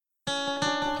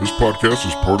This podcast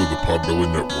is part of the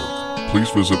Podbelly Network.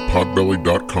 Please visit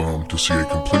podbelly.com to see a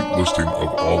complete listing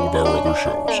of all of our other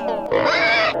shows.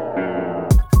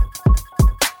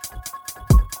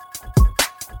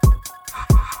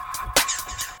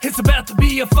 It's about to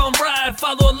be a fun ride.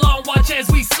 Follow along, watch as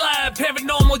we slide.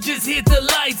 Paranormal just hit the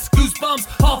lights.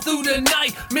 Goosebumps all through the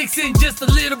night. Mixing just a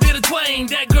little bit of twain.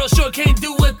 That girl sure can't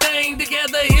do a thing.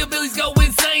 Together, hillbillies go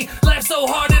insane. Laugh so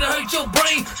hard it'll hurt your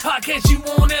brain. Podcast you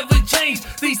won't ever change.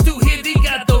 These two here, they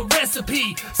got the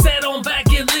recipe. Sit on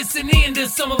back and listen in to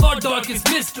some of our darkest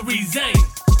mysteries, eh?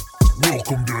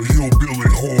 Welcome to Hillbilly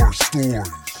Horror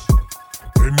Stories.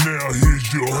 And now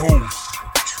here's your hosts,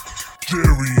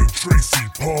 Jerry and Tracy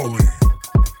Polly,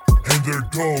 and their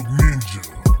dog Ninja.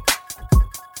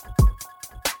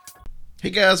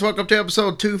 Hey guys, welcome to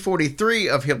episode 243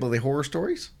 of Hillbilly Horror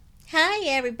Stories. Hi,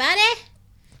 everybody.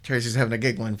 Tracy's having a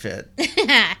giggling fit.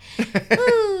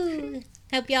 Ooh,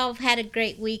 hope y'all have had a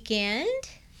great weekend.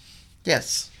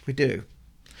 Yes, we do.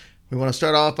 We want to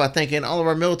start off by thanking all of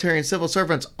our military and civil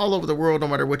servants all over the world, no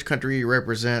matter which country you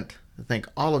represent. I thank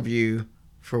all of you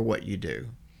for what you do.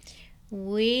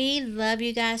 We love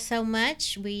you guys so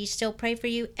much. We still pray for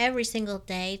you every single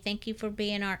day. Thank you for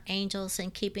being our angels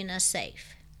and keeping us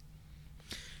safe.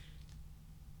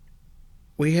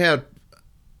 We have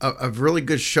a really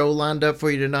good show lined up for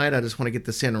you tonight. I just want to get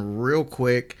this in real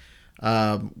quick.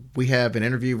 We have an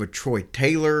interview with Troy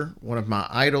Taylor, one of my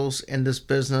idols in this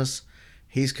business.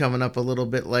 He's coming up a little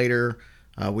bit later.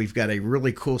 We've got a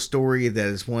really cool story that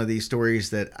is one of these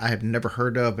stories that I have never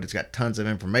heard of, but it's got tons of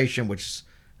information, which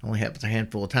only happens a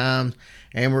handful of times.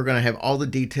 And we're going to have all the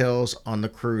details on the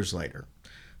cruise later.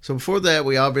 So before that,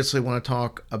 we obviously want to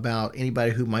talk about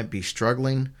anybody who might be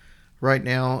struggling right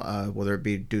now, whether it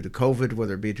be due to COVID,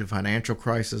 whether it be due to financial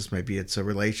crisis, maybe it's a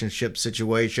relationship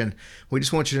situation. We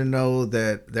just want you to know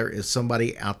that there is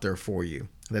somebody out there for you.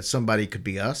 That somebody could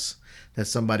be us. That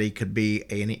somebody could be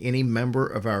any member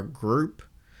of our group.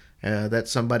 That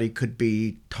somebody could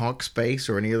be Talkspace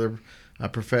or any other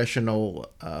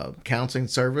professional counseling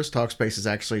service. Talkspace is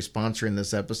actually sponsoring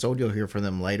this episode. You'll hear from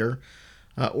them later.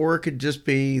 Or it could just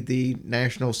be the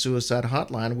National Suicide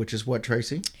Hotline, which is what,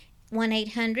 Tracy?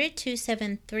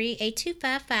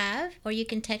 1-800-273-8255, or you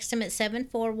can text them at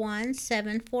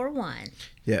 741-741.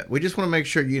 Yeah, we just want to make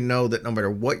sure you know that no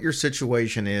matter what your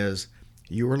situation is,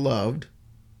 you are loved,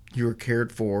 you are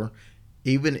cared for,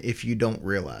 even if you don't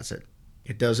realize it.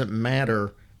 It doesn't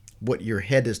matter what your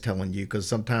head is telling you, because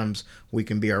sometimes we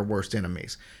can be our worst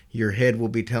enemies. Your head will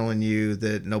be telling you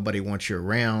that nobody wants you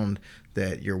around,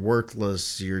 that you're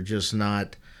worthless, you're just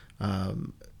not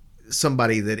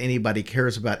somebody that anybody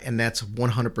cares about, and that's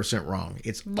 100% wrong.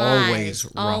 It's Lies, always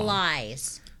wrong. all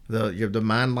lies. The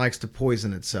mind likes to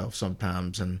poison itself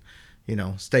sometimes, and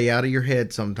stay out of your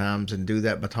head sometimes, and do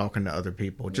that by talking to other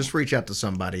people. Just reach out to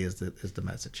somebody is the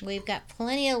message. We've got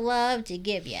plenty of love to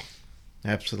give you.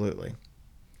 Absolutely.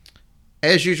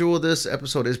 As usual, this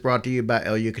episode is brought to you by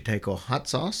El Yucateco Hot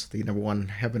Sauce, the #1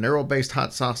 habanero-based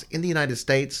hot sauce in the United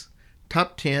States.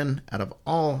 Top 10 out of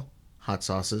all hot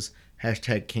sauces.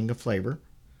 #King of Flavor.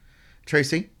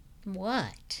 Tracy?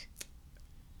 What?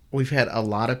 We've had a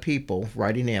lot of people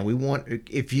writing in.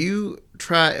 If you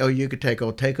try El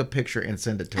Yucateco, take a picture and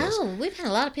send it to us. Oh, we've had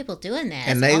a lot of people doing that.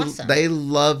 And That's awesome. they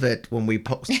love it when we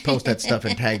post that stuff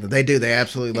and tag them. They do. They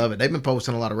absolutely love it. They've been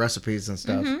posting a lot of recipes and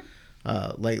stuff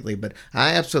lately. But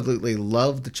I absolutely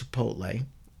love the Chipotle.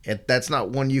 That's not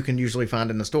one you can usually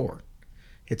find in the store.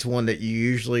 It's one that you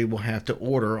usually will have to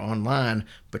order online,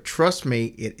 but trust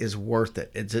me, it is worth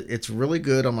it. It's really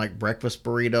good on like breakfast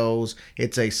burritos.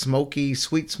 It's a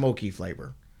sweet smoky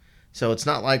flavor. So it's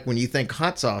not like when you think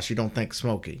hot sauce, you don't think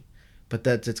smoky, but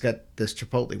it's got this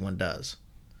Chipotle one does.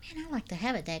 Man, I'd like to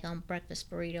have a daggone breakfast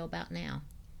burrito about now.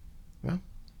 Well,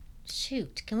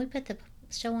 shoot, can we put the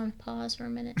show on pause for a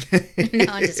minute? No,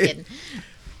 I'm just kidding.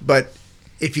 But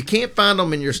if you can't find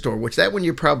them in your store, which that one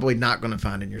you're probably not going to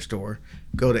find in your store,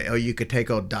 go to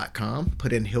elucateco.com,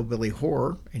 put in Hillbilly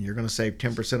Horror, and you're going to save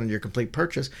 10% on your complete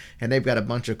purchase. And they've got a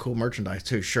bunch of cool merchandise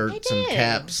too, shirts and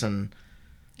caps and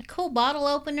a cool bottle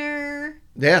opener.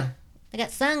 Yeah. They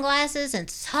got sunglasses and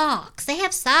socks. They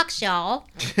have socks, y'all.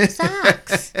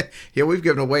 Socks. Yeah, we've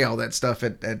given away all that stuff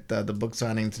at the book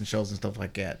signings and shows and stuff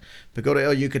like that. But go to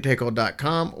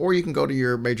elucateco.com, or you can go to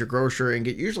your major grocer and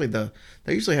get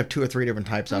they usually have 2 or 3 different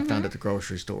types I've found at the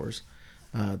grocery stores.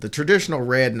 The traditional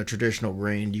red and the traditional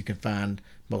green you can find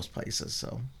most places.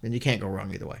 And you can't go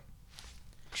wrong either way.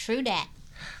 True that.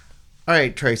 All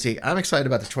right, Tracy, I'm excited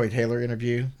about the Troy Taylor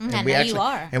interview. I know you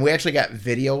are. And we actually got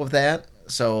video of that.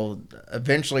 So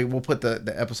eventually we'll put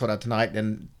the episode out tonight,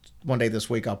 and one day this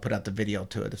week I'll put out the video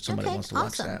to it if somebody wants to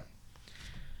watch that.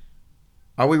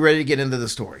 Are we ready to get into the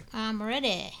story? I'm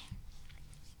ready.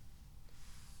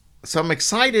 So I'm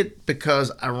excited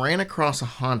because I ran across a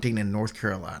haunting in North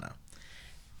Carolina.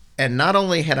 And not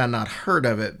only had I not heard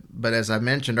of it, but as I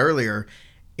mentioned earlier,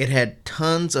 it had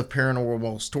tons of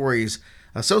paranormal stories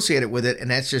associated with it, and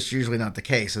that's just usually not the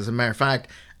case. As a matter of fact,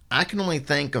 I can only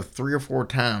think of 3 or 4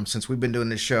 times since we've been doing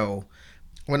this show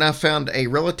when I found a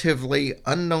relatively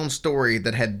unknown story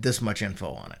that had this much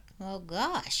info on it. Oh,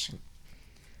 gosh.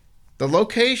 The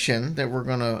location that we're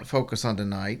going to focus on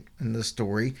tonight in this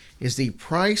story is the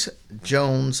Price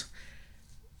Jones,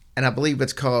 and I believe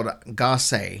it's called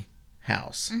Gauzy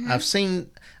house.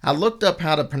 I looked up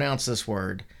how to pronounce this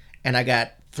word, and I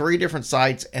got 3 different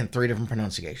sites and 3 different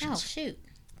pronunciations. Oh, shoot.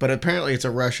 But apparently it's a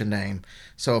Russian name.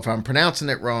 So if I'm pronouncing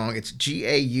it wrong, it's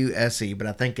Gause, but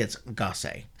I think it's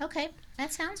Gauzy. Okay,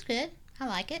 that sounds good. I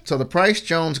like it. So the Price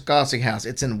Jones Gauzy house,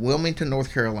 it's in Wilmington,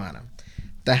 North Carolina.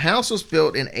 The house was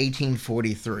built in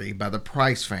 1843 by the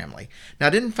Price family. Now,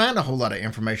 I didn't find a whole lot of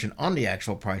information on the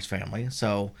actual Price family.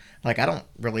 So, I don't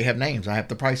really have names. I have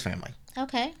the Price family.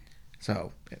 Okay.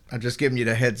 So, I'm just giving you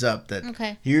the heads up that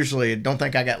Okay. usually, don't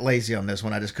think I got lazy on this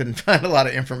one. I just couldn't find a lot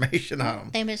of information on them.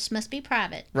 They must be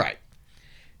private. Right.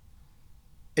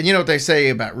 And you know what they say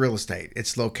about real estate?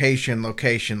 It's location,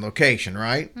 location, location,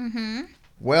 right? Mm-hmm.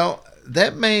 Well,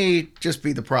 that may just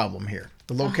be the problem here.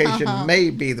 The location may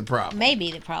be the problem. May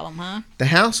be the problem, huh? The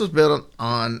house was built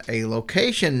on a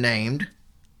location named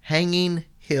Hanging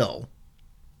Hill.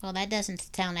 Well, that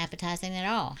doesn't sound appetizing at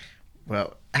all.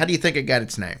 Well, how do you think it got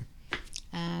its name?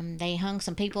 They hung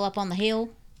some people up on the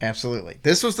hill. Absolutely.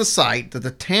 This was the site that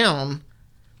the town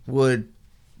would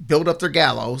build up their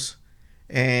gallows,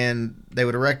 and they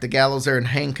would erect the gallows there and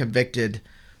hang convicted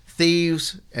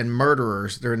thieves and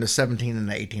murderers during the 17 and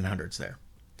the 1800s there.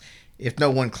 If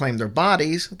no one claimed their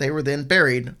bodies, they were then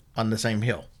buried on the same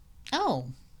hill. Oh.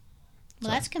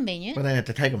 Well, that's convenient. Well, they didn't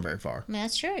have to take them very far.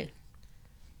 That's true. I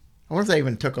wonder if they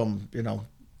even took them,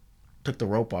 took the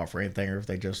rope off or anything, or if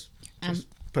they just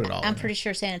put it all I'm in pretty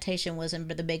sure sanitation wasn't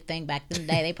the big thing back in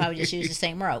the day. They probably just used the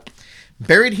same rope.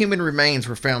 Buried human remains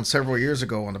were found several years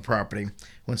ago on the property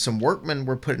when some workmen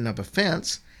were putting up a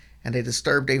fence and they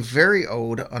disturbed a very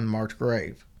old unmarked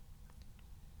grave.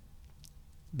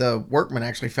 The workmen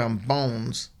actually found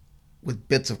bones with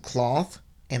bits of cloth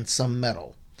and some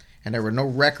metal, and there were no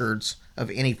records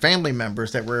of any family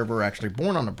members that were ever actually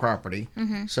born on the property,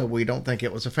 so we don't think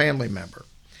it was a family member.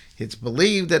 It's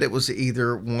believed that it was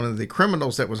either one of the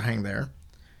criminals that was hanged there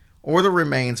or the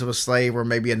remains of a slave or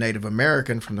maybe a Native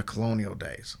American from the colonial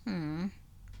days.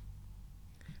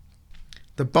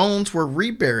 The bones were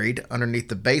reburied underneath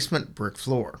the basement brick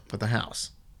floor of the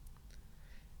house.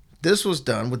 This was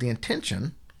done with the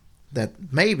intention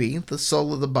that maybe the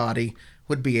soul of the body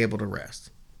would be able to rest.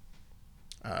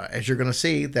 As you're going to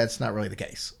see, that's not really the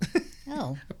case.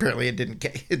 Oh. Apparently it didn't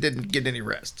get any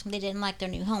rest. They didn't like their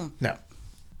new home. No.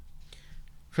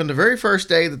 From the very first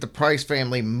day that the Price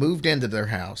family moved into their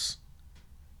house,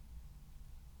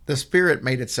 the spirit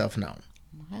made itself known.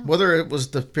 Wow. Whether it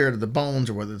was the spirit of the bones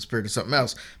or whether the spirit of something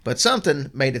else, but something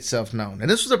made itself known. And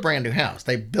this was a brand new house.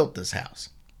 They built this house.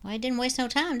 Well, he didn't waste no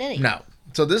time, did he? No.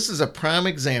 So this is a prime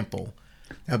example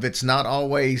of it's not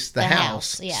always the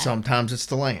house. Yeah. Sometimes it's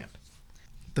the land.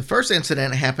 The first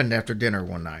incident happened after dinner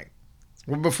one night.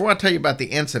 Well, before I tell you about the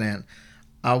incident,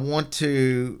 I want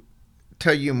to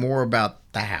tell you more about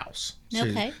the house.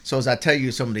 Okay. So as I tell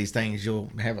you some of these things, you'll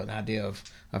have an idea of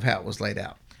how it was laid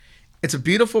out. It's a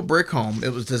beautiful brick home.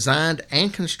 It was designed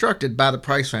and constructed by the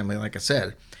Price family, like I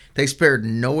said. They spared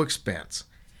no expense.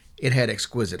 It had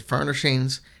exquisite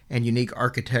furnishings and unique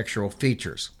architectural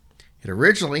features. It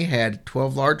originally had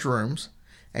 12 large rooms,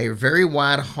 a very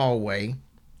wide hallway,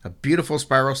 a beautiful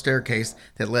spiral staircase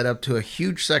that led up to a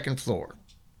huge second floor.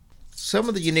 Some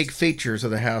of the unique features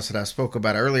of the house that I spoke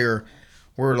about earlier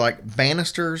were like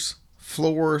banisters,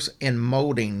 floors, and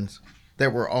moldings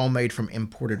that were all made from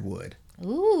imported wood.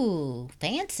 Ooh,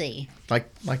 fancy.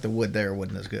 Like the wood there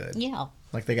wasn't as good. Yeah.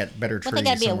 Like they got better trees. What they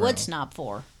got to be a somewhere wood else. snob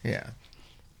for? Yeah.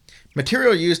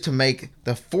 Material used to make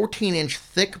the 14-inch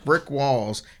thick brick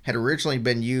walls had originally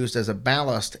been used as a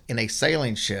ballast in a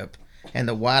sailing ship, and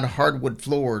the wide hardwood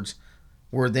floors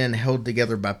were then held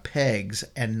together by pegs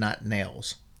and not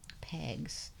nails.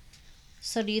 Pegs.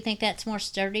 So do you think that's more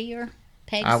sturdier,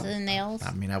 pegs than nails?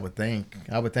 I mean, I would think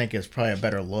it's probably a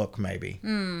better look, maybe.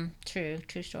 True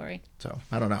story. So,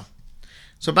 I don't know.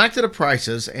 So, back to the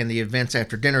Prices and the events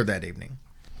after dinner that evening.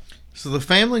 So, the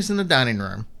family's in the dining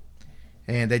room,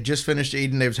 and they just finished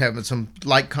eating. They was having some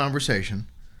light conversation.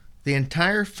 The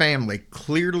entire family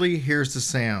clearly hears the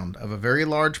sound of a very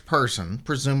large person,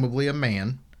 presumably a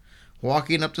man,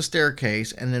 walking up the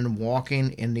staircase, and then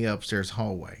walking in the upstairs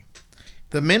hallway.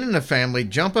 The men in the family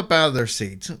jump up out of their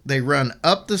seats. They run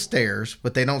up the stairs,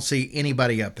 but they don't see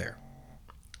anybody up there.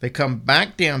 They come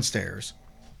back downstairs,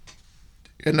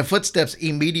 and the footsteps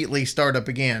immediately start up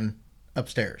again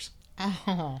upstairs.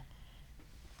 Oh.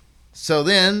 So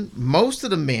then most of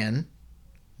the men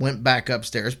went back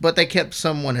upstairs, but they kept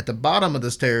someone at the bottom of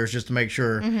the stairs just to make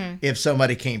sure if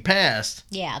somebody came past,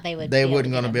 Yeah, they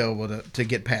wouldn't going to be be able to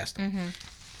get past them.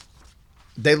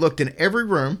 They looked in every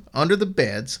room, under the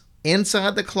beds,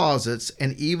 inside the closets,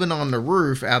 and even on the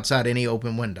roof outside any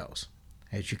open windows.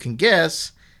 As you can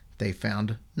guess, they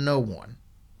found no one.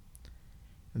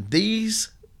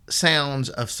 These sounds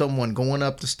of someone going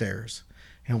up the stairs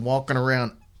and walking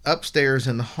around upstairs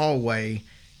in the hallway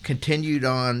continued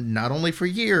on not only for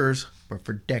years, but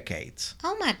for decades.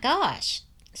 Oh my gosh.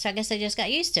 So I guess they just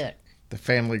got used to it. The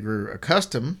family grew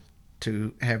accustomed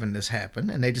to having this happen,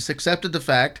 and they just accepted the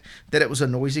fact that it was a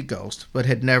noisy ghost, but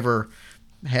had never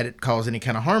had it cause any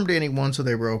kind of harm to anyone, so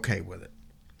they were okay with it.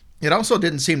 It also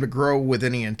didn't seem to grow with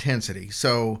any intensity,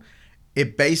 so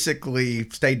it basically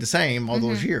stayed the same all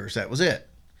those years. That was it.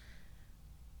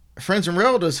 Friends and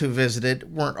relatives who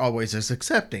visited weren't always as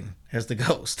accepting as the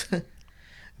ghost.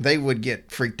 They would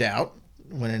get freaked out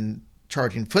when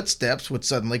charging footsteps would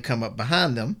suddenly come up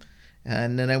behind them,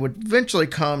 and then they would eventually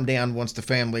calm down once the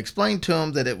family explained to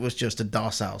them that it was just a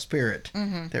docile spirit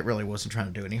that really wasn't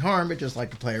trying to do any harm. It just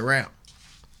liked to play around.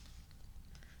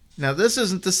 Now, this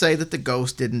isn't to say that the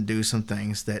ghost didn't do some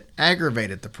things that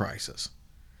aggravated the Prices.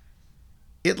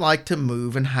 It liked to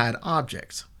move and hide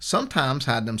objects, sometimes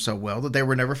hide them so well that they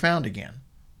were never found again.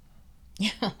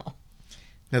 Now,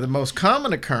 the most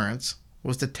common occurrence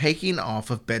was the taking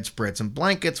off of bedspreads and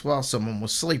blankets while someone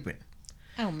was sleeping.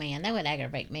 Oh man, that would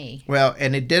aggravate me. Well,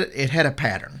 and it had a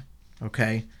pattern,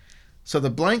 okay? So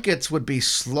the blankets would be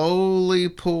slowly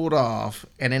pulled off,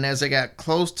 and then as they got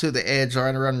close to the edge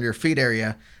right around your feet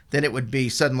area, then it would be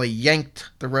suddenly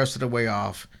yanked the rest of the way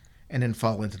off and then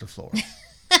fall into the floor.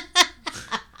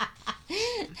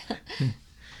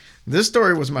 This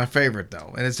story was my favorite,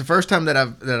 though, and it's the first time that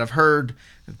I've heard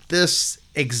this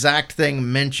exact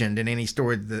thing mentioned in any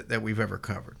story that we've ever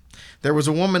covered. There was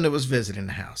a woman that was visiting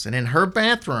the house, and in her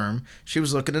bathroom, she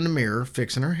was looking in the mirror,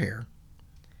 fixing her hair.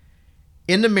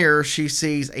 In the mirror, she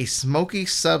sees a smoky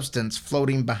substance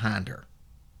floating behind her.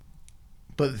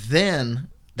 But then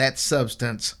that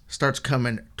substance starts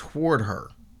coming toward her.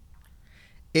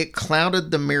 It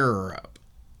clouded the mirror up.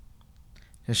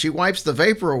 And she wipes the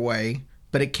vapor away,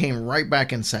 but it came right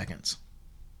back in seconds.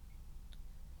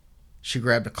 She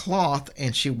grabbed a cloth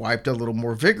and she wiped a little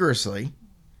more vigorously.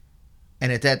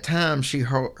 And at that time, she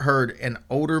heard an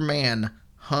older man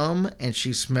hum, and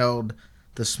she smelled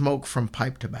the smoke from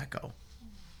pipe tobacco.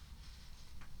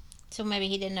 So maybe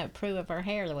he didn't approve of her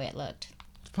hair the way it looked.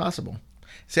 It's possible.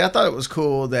 See, I thought it was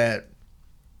cool that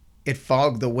it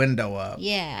fogged the window up.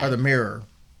 Yeah. Or the mirror.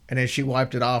 And then she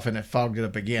wiped it off and it fogged it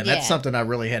up again. Yeah. That's something I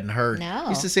really hadn't heard. No. I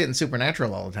used to see it in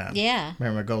Supernatural all the time. Yeah.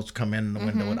 Remember, ghosts come in and the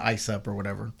window would ice up or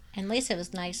whatever. And at least it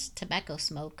was nice tobacco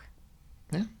smoke.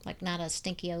 Yeah. Like not a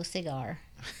stinky old cigar.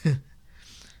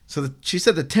 So she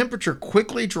said the temperature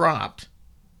quickly dropped.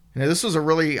 Now, this was a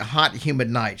really hot, humid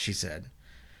night, she said.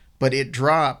 But it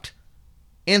dropped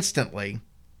instantly.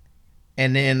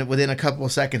 And then within a couple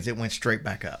of seconds, it went straight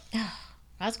back up.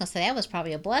 I was going to say that was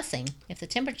probably a blessing if the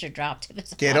temperature dropped.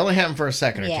 Yeah, it only happened for a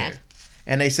second or Yeah. two.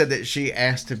 And they said that she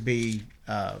asked to leave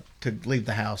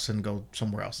the house and go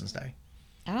somewhere else and stay.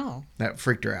 Oh. That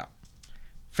freaked her out.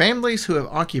 Families who have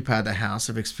occupied the house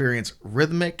have experienced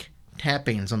rhythmic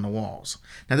tappings on the walls.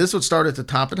 Now, this would start at the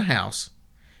top of the house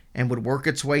and would work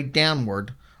its way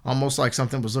downward, almost like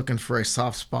something was looking for a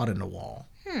soft spot in the wall.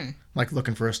 Like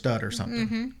looking for a stud or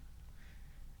something.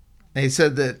 They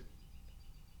said that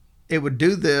it would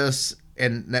do this,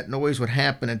 and that noise would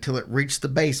happen until it reached the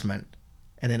basement,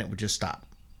 and then it would just stop.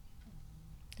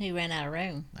 He ran out of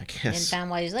room. I Didn't guess. find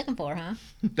what he was looking for, huh?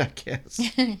 I guess.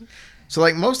 So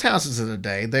like most houses of the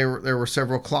day, there were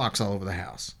several clocks all over the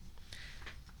house.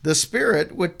 The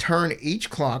spirit would turn each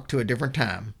clock to a different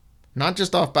time, not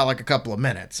just off by like a couple of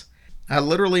minutes. I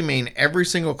literally mean every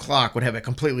single clock would have a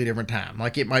completely different time.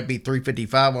 Like it might be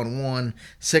 3:55 on one,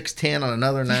 6:10 on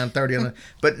another, 9:30 on another,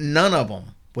 but none of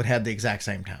them would have the exact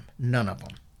same time. None of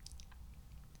them.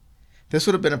 This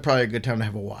would have been probably a good time to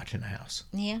have a watch in the house.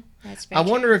 Yeah, that's very I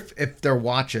true. wonder if their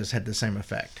watches had the same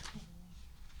effect.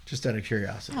 Just out of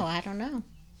curiosity. Oh, I don't know.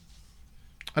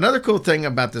 Another cool thing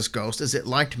about this ghost is it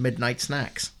liked midnight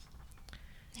snacks.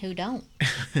 Who don't?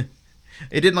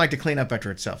 It didn't like to clean up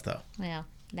after itself, though. Well,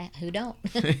 who don't?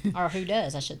 Or who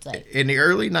does, I should say. In the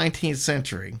early 19th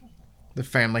century, the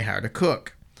family hired a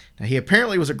cook. Now, he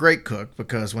apparently was a great cook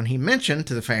because when he mentioned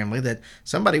to the family that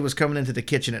somebody was coming into the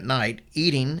kitchen at night,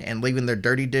 eating and leaving their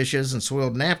dirty dishes and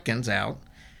soiled napkins out,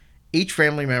 each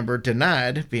family member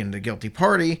denied being the guilty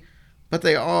party, but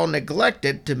they all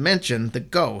neglected to mention the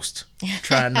ghost,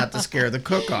 trying not to scare the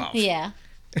cook off. Yeah.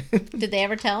 Did they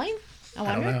ever tell him?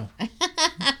 I don't know.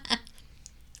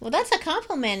 Well, that's a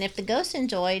compliment if the ghost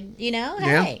enjoyed,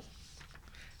 Yeah. hey.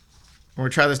 We'll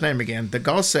try this name again. The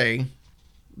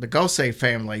Gosse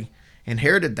family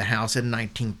inherited the house in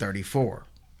 1934.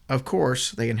 Of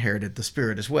course, they inherited the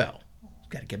spirit as well.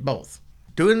 Got to get both.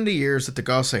 During the years that the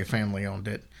Gosse family owned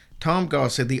it, Tom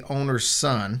Gosse, the owner's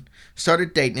son,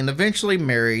 started dating and eventually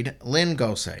married Lynn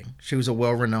Gosse. She was a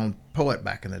well-renowned poet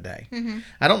back in the day. Mm-hmm.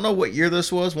 I don't know what year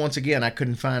this was. Once again, I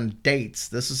couldn't find dates.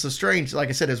 This is a strange, like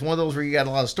I said, it's one of those where you got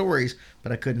a lot of stories,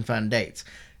 but I couldn't find dates.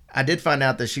 I did find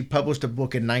out that she published a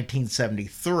book in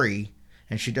 1973,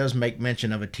 and she does make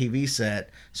mention of a TV set,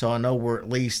 so I know we're at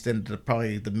least into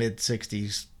probably the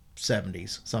mid-60s,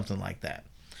 70s, something like that.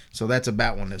 So that's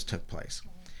about when this took place.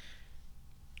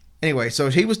 Anyway, so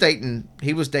he was dating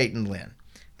Lynn.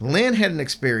 Lynn had an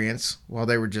experience while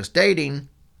they were just dating,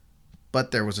 but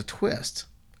there was a twist.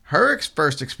 Her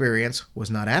first experience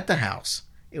was not at the house.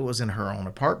 It was in her own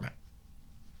apartment.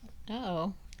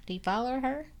 Uh-oh. Did he follow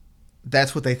her?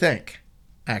 That's what they think,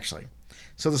 actually.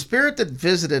 So the spirit that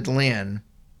visited Lynn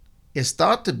is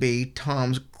thought to be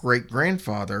Tom's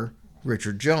great-grandfather,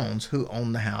 Richard Jones, who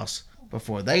owned the house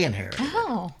before they inherited it.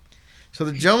 Oh. So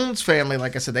the Jones family,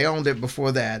 like I said, they owned it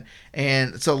before that.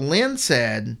 And so Lynn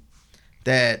said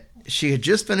that she had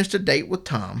just finished a date with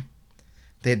Tom.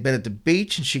 They had been at the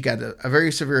beach and she got a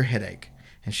very severe headache.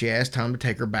 And she asked Tom to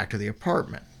take her back to the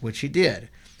apartment, which he did.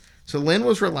 So Lynn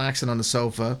was relaxing on the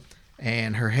sofa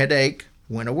and her headache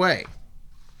went away.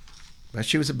 But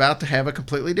she was about to have a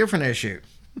completely different issue.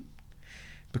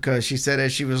 Because she said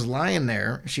as she was lying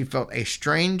there, she felt a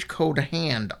strange cold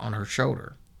hand on her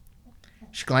shoulder.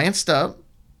 She glanced up,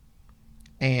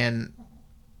 and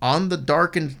on the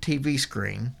darkened TV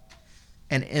screen,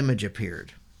 an image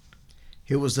appeared.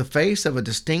 It was the face of a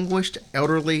distinguished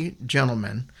elderly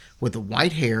gentleman with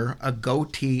white hair, a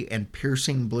goatee, and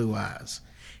piercing blue eyes.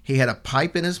 He had a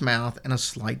pipe in his mouth and a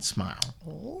slight smile.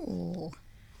 Ooh.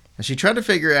 And she tried to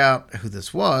figure out who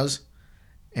this was,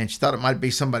 and she thought it might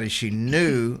be somebody she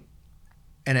knew,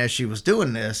 and as she was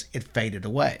doing this, it faded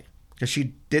away, because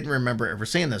she didn't remember ever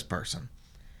seeing this person.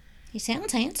 He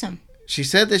sounds handsome. She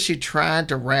said that she tried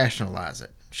to rationalize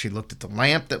it. She looked at the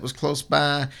lamp that was close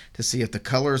by to see if the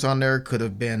colors on there could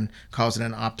have been causing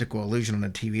an optical illusion on the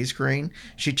TV screen.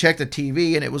 She checked the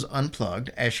TV and it was unplugged,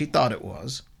 as she thought it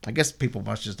was. I guess people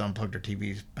must just unplug their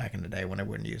TVs back in the day when they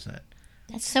weren't using it.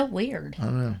 That's so weird. I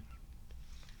don't know.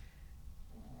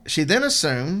 She then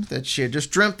assumed that she had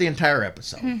just dreamt the entire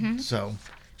episode. Mm-hmm. So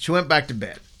she went back to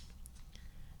bed.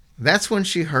 That's when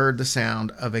she heard the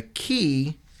sound of a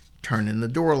key turning the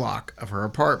door lock of her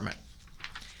apartment.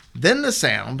 Then the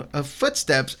sound of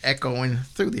footsteps echoing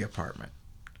through the apartment.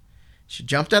 She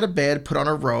jumped out of bed, put on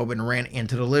her robe, and ran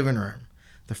into the living room.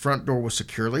 The front door was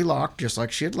securely locked, just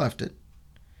like she had left it.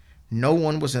 No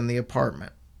one was in the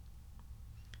apartment.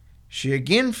 She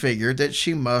again figured that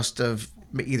she must have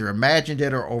either imagined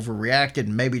it or overreacted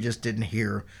and maybe just didn't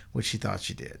hear what she thought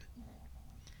she did.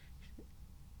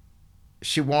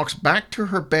 She walks back to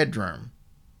her bedroom,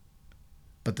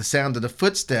 but the sound of the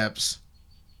footsteps,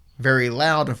 very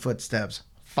loud footsteps,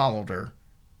 followed her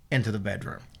into the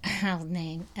bedroom. Oh,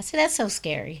 dang. I said, that's so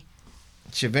scary.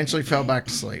 She eventually fell back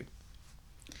to sleep.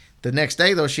 The next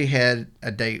day, though, she had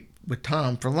a date with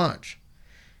Tom for lunch.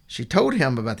 She told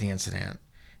him about the incident,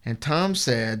 and Tom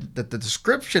said that the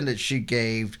description that she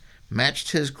gave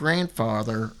matched his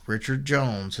grandfather, Richard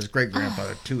Jones, his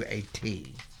great-grandfather, to a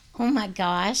T. Oh, my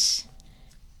gosh.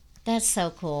 That's so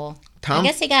cool. Tom, I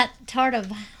guess he got tired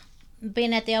of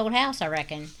being at the old house, I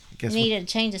reckon. He needed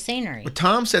to change the scenery. But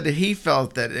Tom said that he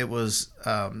felt that it was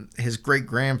his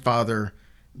great-grandfather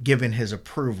giving his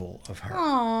approval of her.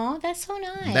 Aw, that's so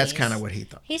nice. That's kind of what he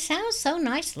thought. He sounds so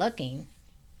nice looking.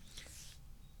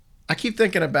 I keep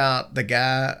thinking about the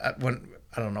guy,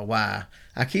 I don't know why.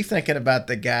 I keep thinking about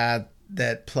the guy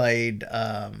that played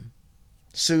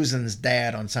Susan's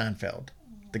dad on Seinfeld.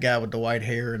 The guy with the white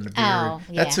hair and the beard. Oh,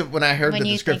 yeah. That's when I heard the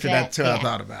description, that's who I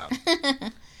thought about.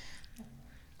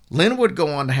 Lynn would go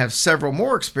on to have several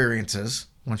more experiences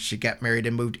once she got married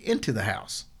and moved into the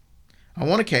house. On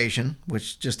one occasion,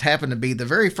 which just happened to be the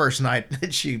very first night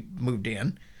that she moved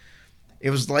in, it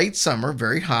was late summer,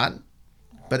 very hot,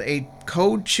 but a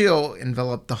cold chill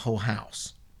enveloped the whole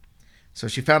house. So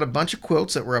she found a bunch of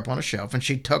quilts that were up on a shelf, and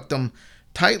she tucked them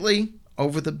tightly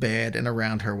over the bed and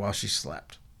around her while she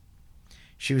slept.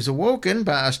 She was awoken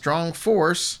by a strong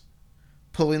force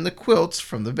pulling the quilts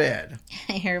from the bed.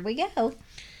 Here we go.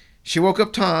 She woke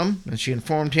up Tom, and she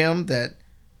informed him that,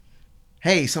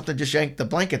 hey, something just yanked the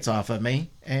blankets off of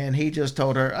me. And he just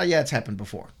told her, oh, yeah, it's happened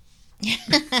before.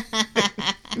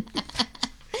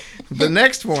 The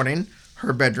next morning,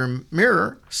 her bedroom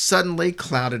mirror suddenly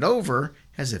clouded over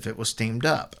as if it was steamed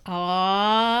up.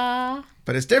 Aww.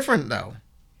 But it's different, though.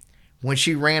 When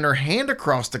she ran her hand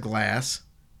across the glass,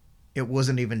 it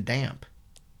wasn't even damp.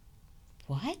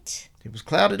 What? It was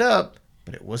clouded up,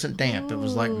 but it wasn't damp. It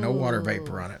was like no water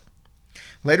vapor on it.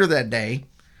 Later that day,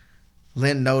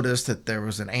 Lynn noticed that there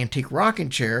was an antique rocking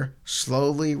chair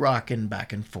slowly rocking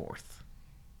back and forth.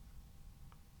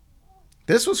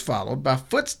 This was followed by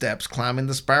footsteps climbing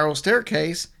the spiral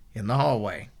staircase in the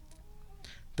hallway.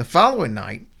 The following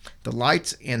night, the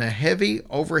lights in a heavy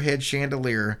overhead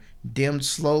chandelier dimmed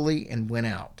slowly and went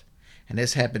out. And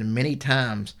this happened many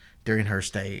times during her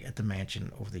stay at the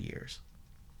mansion over the years.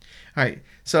 All right,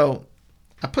 so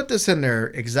I put this in there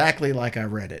exactly like I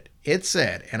read it. It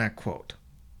said, and I quote,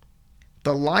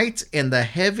 "The lights in the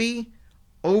heavy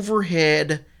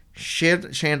overhead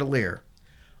chandelier."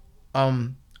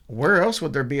 Where else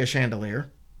would there be a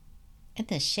chandelier? In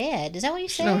the shed. Is that what you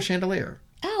said? No, chandelier.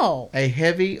 Oh. A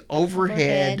heavy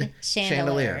overhead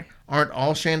chandelier. Aren't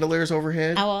all chandeliers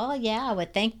overhead? Oh, well, yeah, I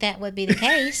would think that would be the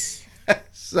case.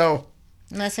 So,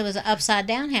 unless it was an upside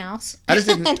down house. I just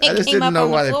didn't know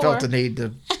why they felt the need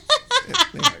to.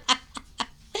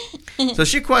 Anyway. So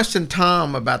she questioned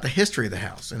Tom about the history of the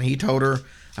house, and he told her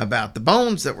about the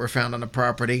bones that were found on the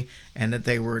property and that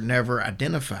they were never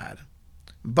identified.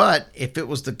 But if it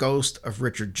was the ghost of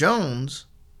Richard Jones,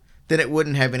 then it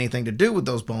wouldn't have anything to do with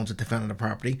those bones that they found on the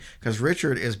property, because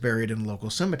Richard is buried in a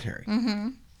local cemetery. Mm-hmm.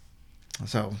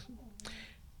 So,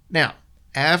 now,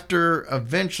 after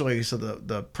eventually, so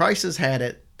the Prices had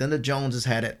it, then the Joneses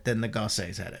had it, then the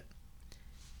Gosses had it.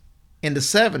 In the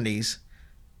 70s,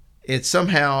 it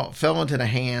somehow fell into the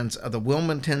hands of the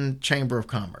Wilmington Chamber of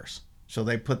Commerce. So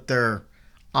they put their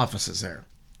offices there.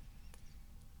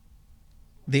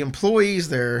 The employees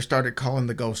there started calling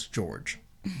the ghost George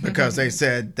because they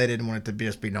said they didn't want it to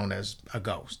just be known as a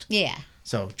ghost. Yeah.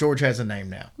 So George has a name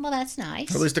now. Well, that's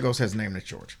nice. Or at least the ghost has a name that's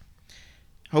George.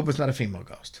 Hope it's not a female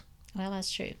ghost. Well,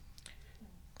 that's true.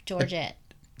 Georgette.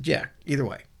 Yeah, either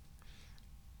way.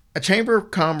 A Chamber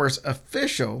of Commerce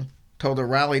official told the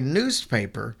Raleigh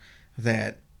newspaper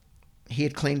that he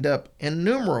had cleaned up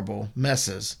innumerable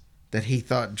messes that he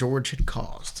thought George had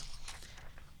caused.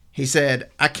 He said,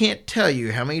 "I can't tell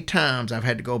you how many times I've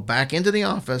had to go back into the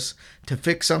office to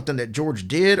fix something that George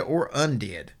did or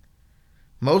undid.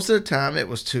 Most of the time it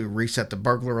was to reset the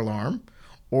burglar alarm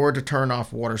or to turn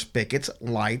off water spigots,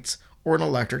 lights, or an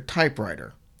electric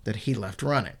typewriter that he left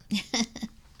running."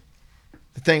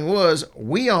 The thing was,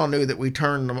 we all knew that we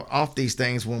turned them off these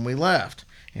things when we left,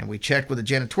 and we checked with the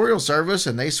janitorial service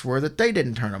and they swore that they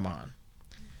didn't turn them on.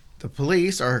 The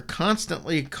police are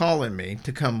constantly calling me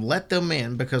to come let them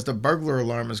in because the burglar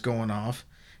alarm is going off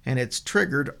and it's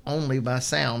triggered only by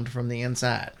sound from the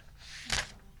inside.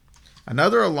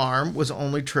 Another alarm was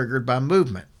only triggered by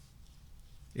movement.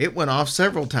 It went off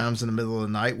several times in the middle of the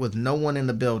night with no one in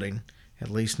the building,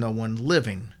 at least no one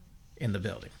living in the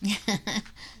building.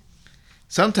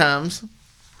 Sometimes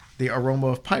the aroma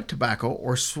of pipe tobacco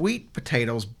or sweet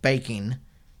potatoes baking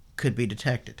could be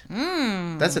detected.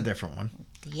 That's a different one.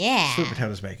 Yeah. Sweet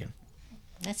potatoes baking.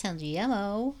 That sounds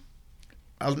yummo.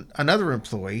 Another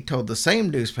employee told the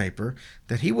same newspaper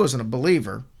that he wasn't a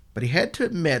believer, but he had to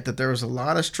admit that there was a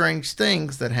lot of strange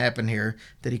things that happened here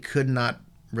that he could not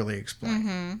really explain.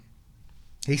 Mm-hmm.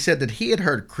 He said that he had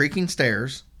heard creaking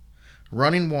stairs,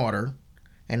 running water,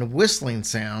 and whistling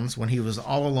sounds when he was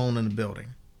all alone in the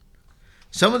building.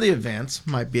 Some of the events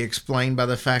might be explained by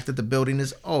the fact that the building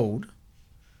is old.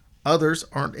 Others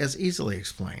aren't as easily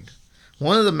explained.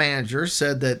 One of the managers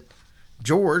said that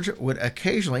George would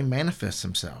occasionally manifest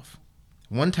himself.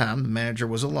 One time, the manager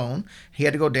was alone. He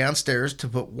had to go downstairs to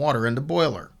put water in the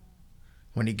boiler.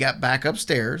 When he got back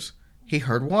upstairs, he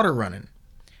heard water running.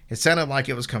 It sounded like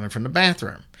it was coming from the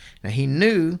bathroom. Now, he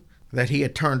knew that he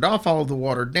had turned off all of the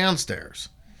water downstairs.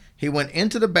 He went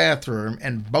into the bathroom,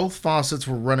 and both faucets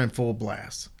were running full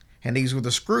blast. And these were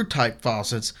the screw-type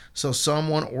faucets, so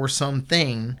someone or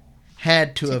something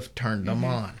had to have turned them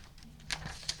on.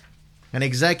 An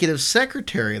executive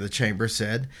secretary of the chamber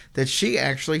said that she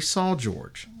actually saw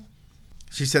George.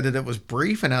 She said that it was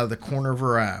brief and out of the corner of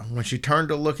her eye. When she turned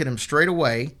to look at him straight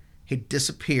away, he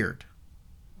disappeared.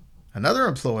 Another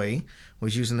employee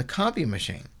was using the copy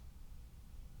machine.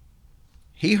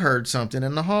 he heard something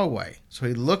in the hallway. So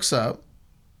he looks up.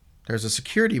 There's a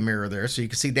security mirror there so you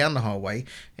can see down the hallway.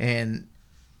 And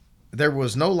there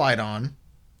was no light on,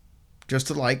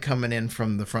 just a light coming in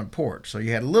from the front porch. So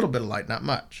you had a little bit of light, not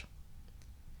much.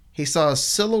 He saw a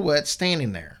silhouette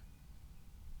standing there.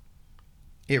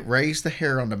 It raised the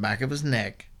hair on the back of his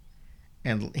neck,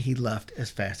 and he left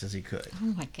as fast as he could. Oh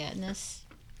my goodness.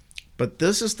 But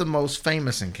this is the most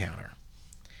famous encounter.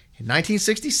 In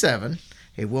 1967,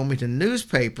 a Wilmington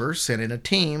newspaper sent in a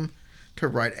team to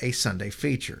write a Sunday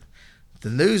feature. The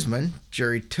newsman,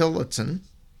 Jerry Tillotson,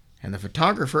 and the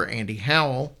photographer, Andy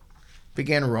Howell,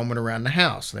 began roaming around the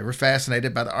house. They were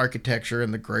fascinated by the architecture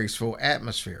and the graceful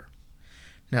atmosphere.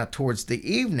 Now, towards the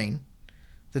evening,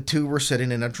 the two were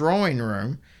sitting in a drawing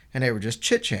room, and they were just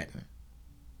chit-chatting.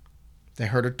 They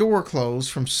heard a door close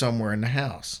from somewhere in the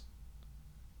house.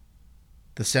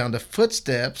 The sound of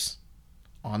footsteps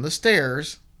on the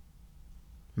stairs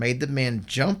made the men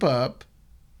jump up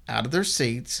out of their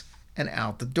seats and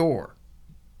out the door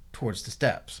towards the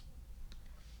steps.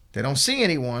 They don't see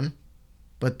anyone,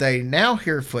 but they now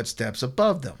hear footsteps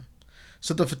above them.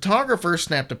 So the photographer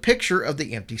snapped a picture of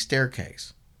the empty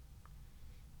staircase.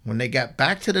 When they got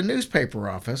back to the newspaper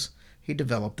office, he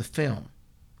developed the film.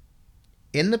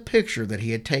 In the picture that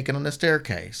he had taken on the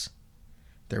staircase,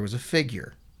 there was a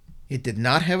figure. It did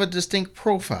not have a distinct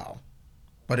profile,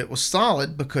 but it was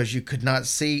solid because you could not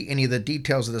see any of the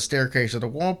details of the staircase or the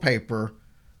wallpaper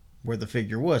where the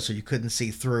figure was, so you couldn't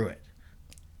see through it.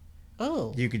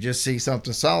 Oh. You could just see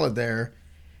something solid there.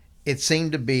 It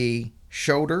seemed to be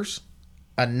shoulders,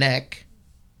 a neck,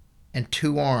 and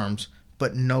 2 arms,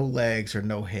 but no legs or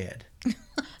no head.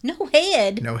 No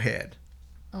head? No head.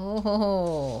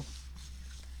 Oh.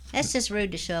 That's just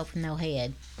rude to show up with no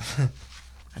head.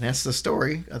 And that's the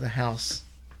story of the house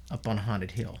up on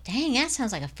Haunted Hill. Dang, that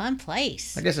sounds like a fun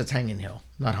place. I guess it's Hanging Hill,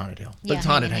 not Haunted Hill. But Yeah, it's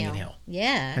Haunted Hanging Hill.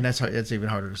 Yeah. And it's even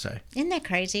harder to say. Isn't that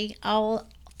crazy? All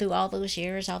through all those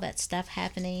years, all that stuff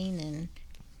happening, and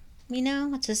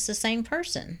it's just the same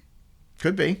person.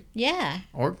 Could be. Yeah.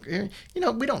 Or,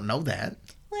 we don't know that.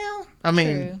 Well, I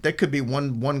mean, true. there could be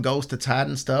one ghost that's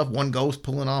hiding stuff, one ghost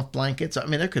pulling off blankets. I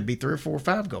mean, there could be 3 or 4 or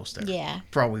 5 ghosts there. Yeah.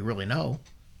 For all we really know.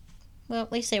 Well,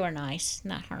 at least they were nice,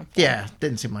 not harmful. Yeah,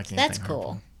 didn't seem like anything That's harmful.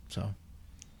 cool. So.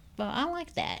 Well, I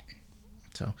like that.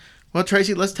 Well,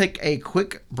 Tracy, let's take a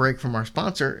quick break from our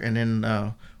sponsor, and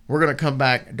then we're going to come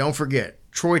back. Don't forget,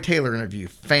 Troy Taylor interview,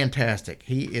 fantastic.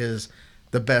 He is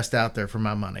the best out there for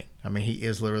my money. I mean, he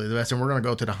is literally the best. And we're going to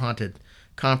go to the Haunted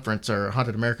Conference or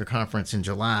Haunted America Conference in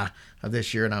July of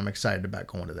this year, and I'm excited about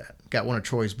going to that. Got one of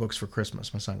Troy's books for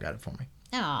Christmas. My son got it for me.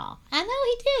 Oh, I know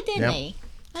he did, didn't Yep. he?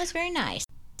 That was very nice.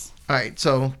 All right,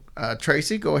 so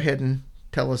Tracy, go ahead and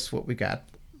tell us what we got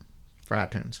for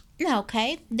iTunes.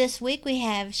 Okay, this week we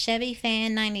have Chevy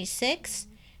Fan 96,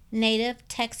 Native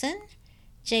Texan,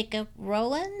 Jacob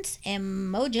Rollins,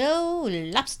 and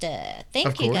Mojo Lobster. Thank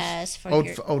Of you course. guys for Old,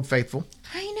 your... Old Faithful.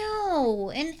 I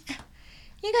know, and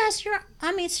you guys,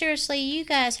 seriously, you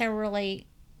guys are really,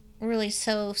 really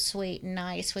so sweet and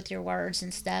nice with your words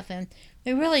and stuff, and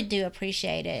we really do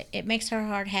appreciate it. It makes our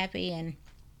heart happy, and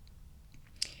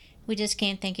we just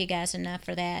can't thank you guys enough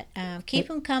for that. Keep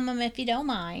them coming if you don't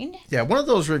mind. Yeah, one of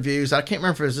those reviews, I can't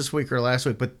remember if it was this week or last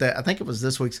week, but I think it was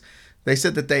this week's. They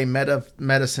said that they met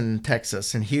us in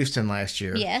Texas, in Houston last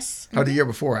year. Yes. Or the year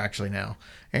before, actually, now.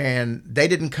 And they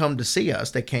didn't come to see us.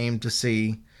 They came to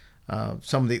see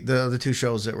some of the other 2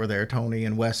 shows that were there, Tony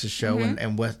and Wes's show,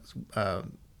 and Wes,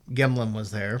 Gimlin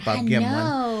was there, Bob I Gimlin.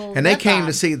 know. And they Love came Bob.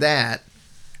 to see that.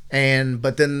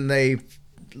 But then they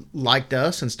liked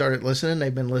us and started listening.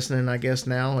 They've been listening, I guess,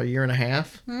 now a year and a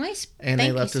half. Nice. And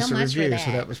Thank they left you us so a much for review,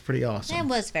 so that was pretty awesome. That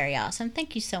was very awesome.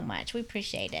 Thank you so much. We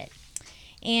appreciate it.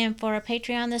 And for our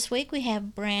Patreon this week, we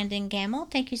have Brandon Gamble.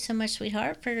 Thank you so much,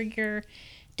 sweetheart, for your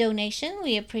donation.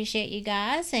 We appreciate you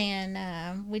guys,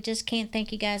 and we just can't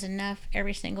thank you guys enough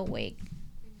every single week.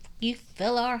 You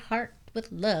fill our heart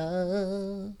with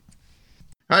love.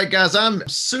 All right, guys, I'm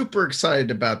super excited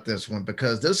about this one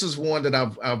because this is one that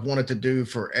I've wanted to do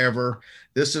forever.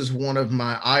 This is one of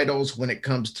my idols when it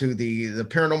comes to the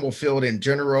paranormal field in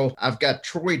general. I've got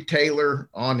Troy Taylor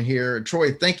on here.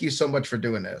 Troy, thank you so much for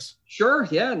doing this. Sure.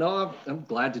 Yeah, no, I'm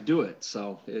glad to do it.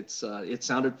 So it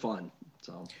sounded fun.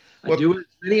 So Well, I do as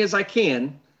many as I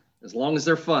can, as long as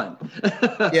they're fun.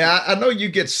 Yeah, I know you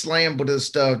get slammed with this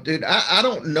stuff, dude. I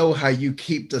don't know how you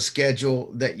keep the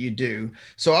schedule that you do.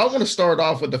 So I want to start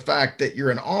off with the fact that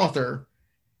you're an author,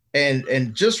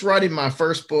 and just writing my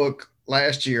first book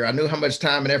last year, I knew how much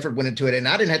time and effort went into it, and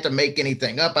I didn't have to make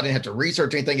anything up. I didn't have to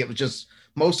research anything. It was just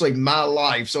mostly my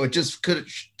life. So it just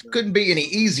couldn't be any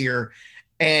easier.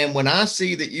 And when I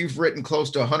see that you've written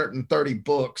close to 130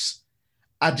 books,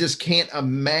 I just can't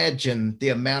imagine the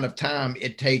amount of time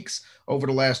it takes over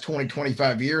the last 20,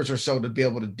 25 years or so to be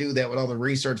able to do that with all the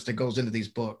research that goes into these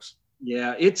books.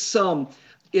 Yeah,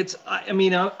 I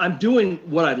mean, I'm doing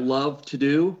what I love to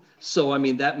do. So, I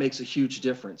mean, that makes a huge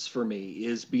difference for me,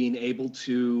 is being able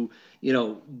to,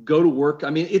 go to work. I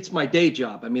mean, it's my day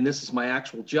job. I mean, this is my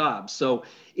actual job. So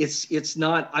it's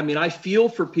not, I mean, I feel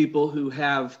for people who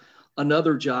have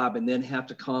another job and then have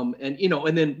to come and,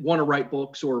 and then want to write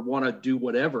books or want to do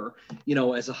whatever,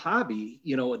 as a hobby,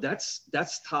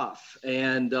 that's tough.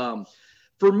 And,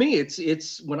 for me,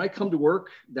 it's when I come to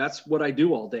work, that's what I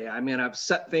do all day. I mean, I've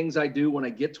set things I do when I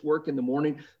get to work in the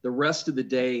morning. The rest of the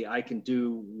day, I can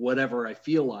do whatever I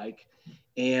feel like.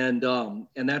 And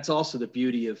that's also the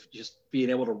beauty of just being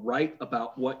able to write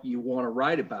about what you want to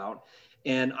write about.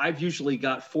 And I've usually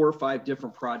got 4 or 5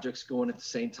 different projects going at the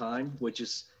same time, which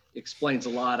explains a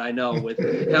lot, I know,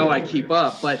 with how I keep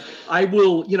up. But I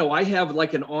will, I have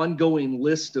like an ongoing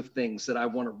list of things that I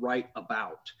want to write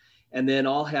about. And then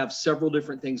I'll have several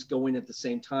different things going at the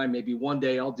same time. Maybe one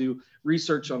day I'll do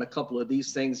research on a couple of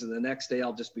these things, and the next day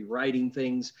I'll just be writing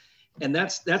things. And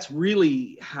that's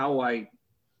really how I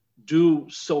do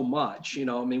so much.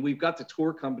 I mean, we've got the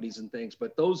tour companies and things,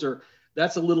 but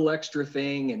that's a little extra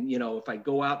thing. And, if I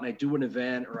go out and I do an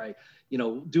event, or I,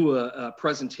 do a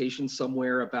presentation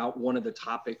somewhere about one of the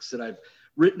topics that I've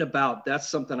written about, that's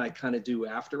something I kind of do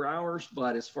after hours.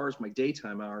 But as far as my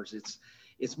daytime hours,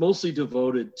 it's mostly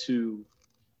devoted to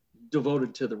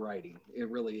the writing. It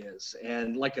really is.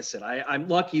 And like I said, I'm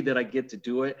lucky that I get to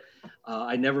do it.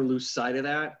 I never lose sight of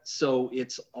that. So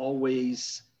it's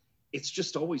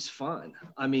just always fun.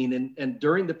 I mean, and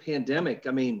during the pandemic,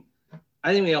 I mean,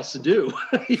 I didn't have anything else to do.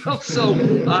 So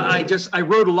I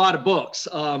wrote a lot of books.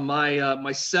 My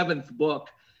 7th book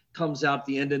comes out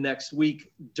the end of next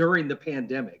week during the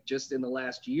pandemic, just in the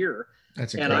last year.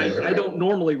 That's incredible. And I don't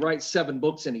normally write 7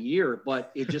 books in a year,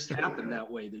 but it just happened that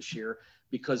way this year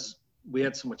because we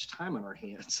had so much time on our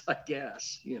hands, I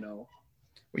guess, Well,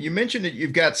 you mentioned that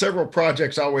you've got several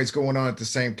projects always going on at the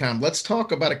same time. Let's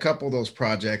talk about a couple of those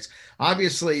projects.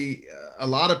 Obviously, a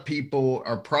lot of people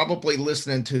are probably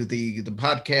listening to the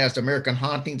podcast, American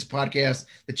Hauntings podcast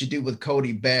that you do with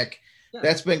Cody Beck. Yeah.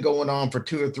 That's been going on for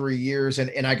 2 or 3 years.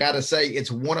 And I got to say,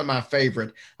 it's one of my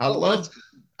favorite. I love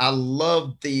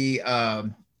the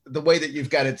way that you've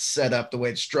got it set up, the way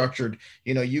it's structured.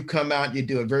 You come out, you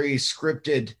do a very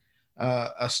scripted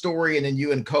a story, and then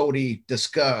you and Cody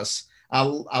discuss. I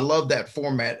love that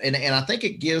format. And I think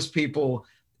it gives people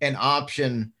an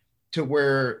option to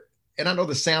where, and I know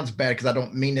this sounds bad because I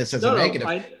don't mean this as a negative.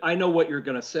 I know what you're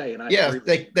going to say. And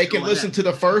they can listen to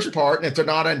the first part. And if they're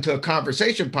not into a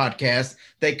conversation podcast,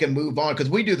 they can move on, because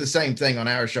we do the same thing on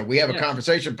our show. We have a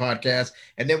conversation podcast,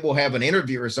 and then we'll have an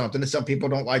interview or something. And some people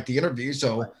don't like the interview.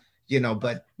 So,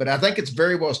 but I think it's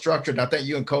very well structured. I think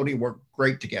you and Cody work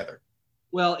great together.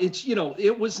 Well,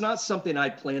 it was not something I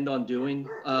planned on doing.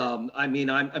 I mean,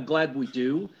 I'm glad we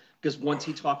do, because once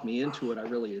he talked me into it, I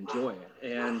really enjoy it.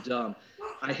 And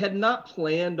I had not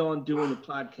planned on doing a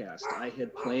podcast. I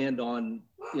had planned on,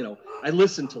 I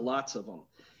listened to lots of them.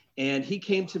 And he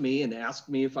came to me and asked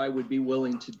me if I would be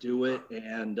willing to do it.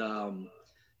 And,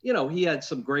 he had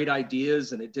some great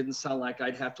ideas, and it didn't sound like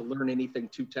I'd have to learn anything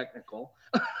too technical.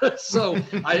 So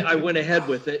I went ahead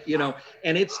with it,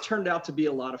 and it's turned out to be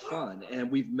a lot of fun. And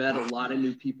we've met a lot of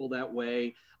new people that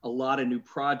way. A lot of new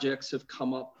projects have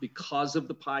come up because of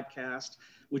the podcast,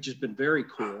 which has been very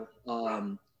cool.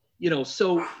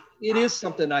 So it is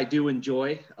something I do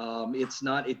enjoy.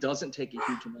 It doesn't take a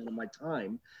huge amount of my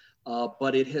time,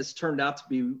 but it has turned out to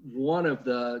be one of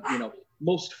the,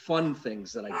 most fun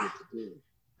things that I get to do.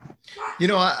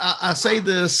 I say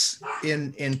this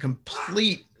in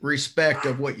complete respect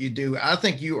of what you do. I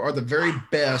think you are the very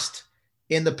best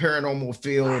in the paranormal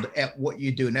field at what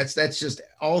you do. And that's just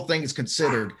all things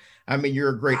considered. I mean,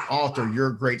 you're a great author. You're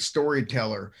a great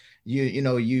storyteller.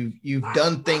 You've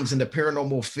done things in the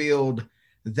paranormal field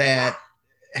that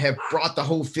have brought the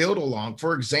whole field along.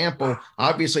 For example,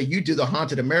 obviously you do the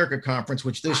Haunted America Conference,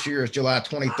 which this year is July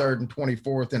 23rd and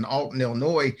 24th in Alton,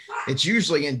 Illinois. It's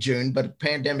usually in June, but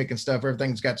pandemic and stuff,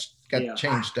 everything's got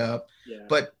changed up. Yeah.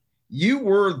 But you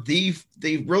were the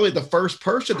really the first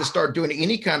person to start doing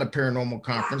any kind of paranormal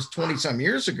conference 20 some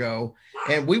years ago.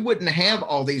 And we wouldn't have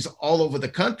all these all over the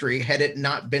country had it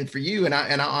not been for you. And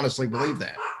I honestly believe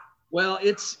that. Well,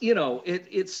 it's,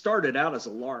 it started out as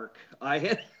a lark.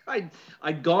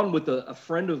 I'd gone with a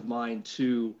friend of mine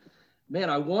to man,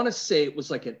 I want to say it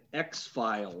was like an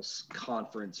X-Files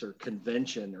conference or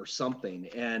convention or something.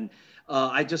 And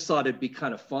I just thought it'd be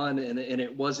kind of fun. And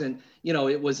it wasn't, you know,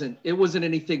 it wasn't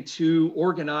anything too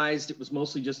organized. It was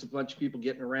mostly just a bunch of people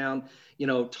getting around, you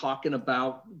know, talking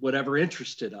about whatever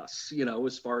interested us, you know,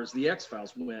 as far as the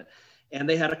X-Files went. And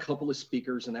they had a couple of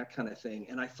speakers and that kind of thing.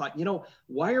 And I thought, you know,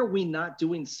 why are we not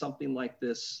doing something like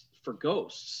this for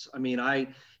ghosts? I mean, I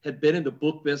had been in the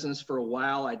book business for a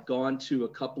while. I'd gone to a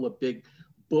couple of big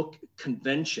book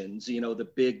conventions, you know, the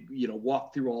big, you know,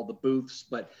 walk through all the booths,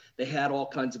 but they had all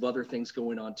kinds of other things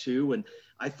going on too. And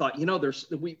I thought, you know,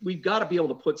 we've got to be able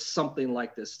to put something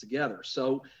like this together.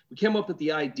 So we came up with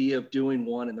the idea of doing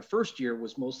one. And the first year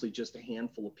was mostly just a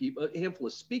handful of people, a handful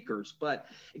of speakers, but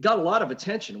it got a lot of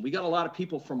attention. We got a lot of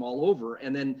people from all over.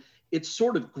 And then it's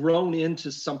sort of grown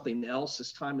into something else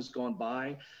as time has gone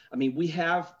by. I mean, we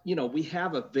have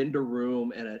a vendor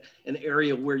room and an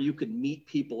area where you could meet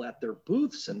people at their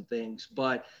booths and things,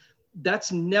 but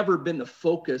that's never been the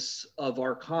focus of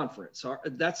our conference.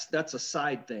 That's a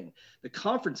side thing. The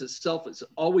conference itself is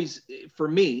always, for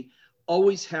me,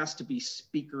 always has to be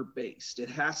speaker based. It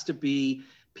has to be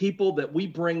people that we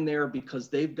bring there because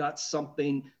they've got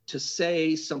something to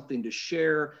say, something to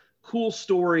share, cool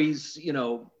stories, you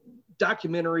know,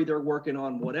 documentary they're working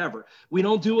on, whatever. We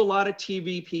don't do a lot of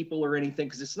TV people or anything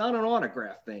because it's not an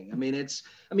autograph thing. I mean,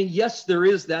 yes,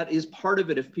 that is part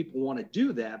of it if people want to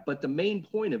do that. But the main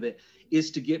point of it is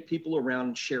to get people around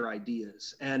and share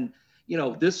ideas. And, you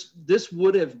know, this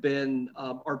would have been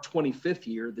our 25th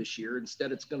year this year.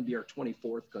 Instead, it's going to be our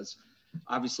 24th because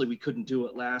obviously we couldn't do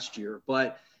it last year.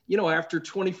 But you know, after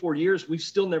 24 years, we've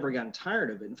still never gotten tired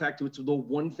of it. In fact, it's the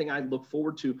one thing I look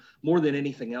forward to more than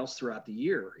anything else throughout the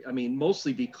year. I mean,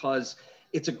 mostly because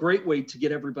it's a great way to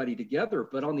get everybody together.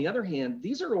 But on the other hand,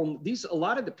 a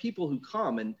lot of the people who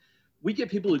come, and we get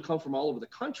people who come from all over the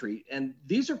country, and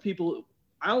these are people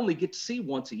I only get to see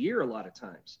once a year a lot of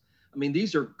times. I mean,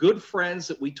 these are good friends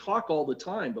that we talk all the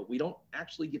time, but we don't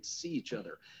actually get to see each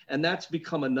other. And that's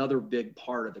become another big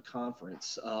part of the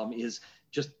conference, is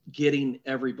just getting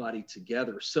everybody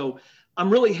together. So I'm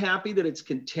really happy that it's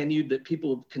continued, that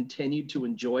people have continued to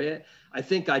enjoy it. I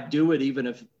think I'd do it even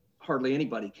if hardly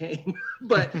anybody came,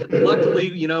 but luckily,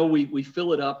 you know, we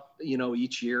fill it up, you know,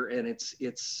 each year, and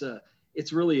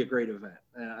it's really a great event.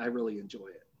 I really enjoy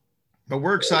it. But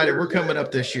we're excited. We're coming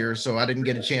up this year, so I didn't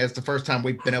get a chance. The first time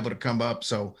we've been able to come up.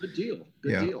 So good deal.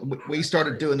 Good deal. We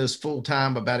started doing this full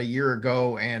time about a year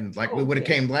ago, and we would have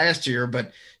came last year,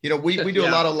 but you know, we do a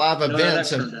lot of live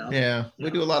events, we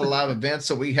do a lot of live events.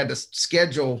 So we had to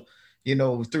schedule, you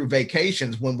know, through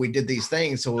vacations when we did these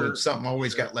things. So something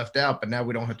always got left out, but now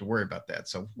we don't have to worry about that.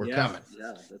 So we're coming.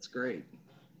 Yeah, that's great.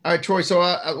 All right, Troy. So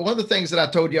one of the things that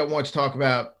I told you I want to talk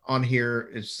about on here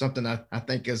is something I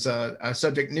think is a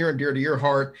subject near and dear to your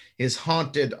heart, is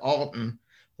haunted Alton.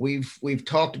 We've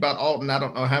talked about Alton, I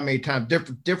don't know how many times,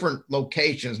 different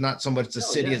locations, not so much the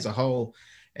city as a whole.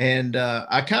 And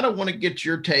I kind of want to get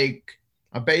your take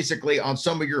basically on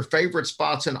some of your favorite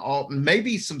spots in Alton,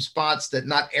 maybe some spots that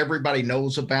not everybody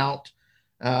knows about.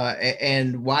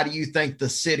 And why do you think the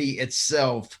city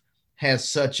itself has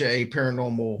such a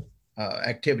paranormal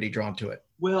activity drawn to it?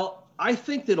 Well, I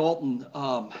think that Alton,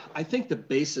 I think the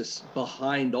basis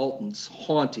behind Alton's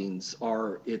hauntings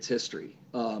are its history.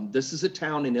 This is a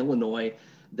town in Illinois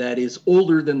that is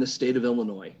older than the state of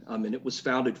Illinois. And it was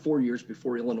founded 4 years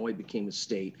before Illinois became a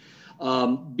state.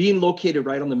 Being located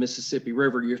right on the Mississippi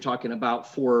River, you're talking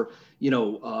about for,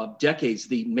 decades,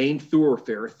 the main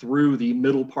thoroughfare through the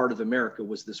middle part of America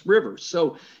was this river.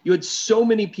 So you had so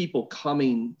many people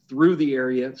coming through the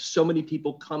area, so many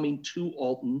people coming to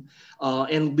Alton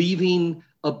and leaving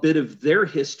a bit of their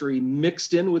history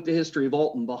mixed in with the history of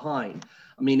Alton behind.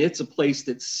 I mean, it's a place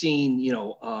that's seen,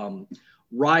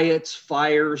 riots,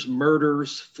 fires,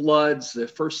 murders, floods, the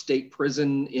first state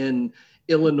prison in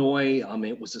Illinois.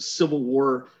 It was a Civil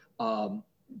War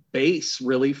base,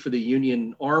 really, for the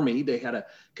Union Army. They had a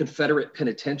Confederate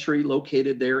penitentiary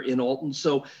located there in Alton.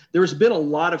 So there's been a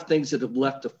lot of things that have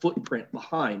left a footprint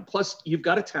behind. Plus, you've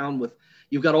got a town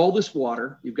you've got all this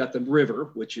water. You've got the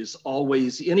river, which is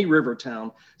always, any river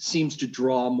town seems to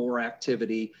draw more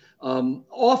activity,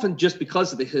 often just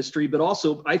because of the history, but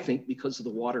also, I think, because of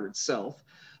the water itself.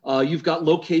 You've got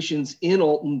locations in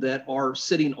Alton that are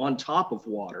sitting on top of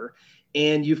water,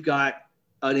 and you've got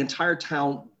an entire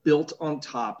town built on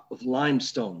top of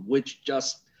limestone, which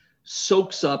just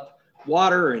soaks up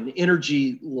water and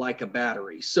energy like a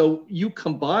battery. So you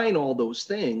combine all those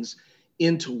things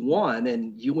into one,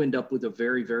 and you end up with a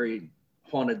very, very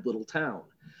haunted little town.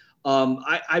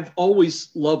 I've always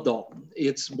loved Alton.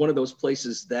 It's one of those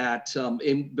places that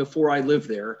before I lived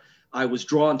there, I was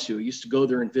drawn to. I used to go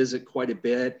there and visit quite a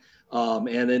bit.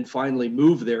 And then finally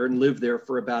moved there and lived there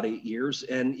for about 8 years.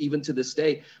 And even to this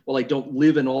day, while I don't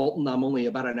live in Alton, I'm only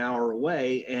about an hour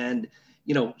away. And,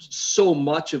 you know, so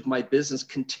much of my business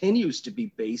continues to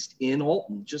be based in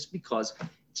Alton just because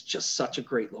it's just such a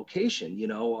great location. You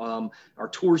know, our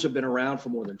tours have been around for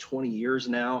more than 20 years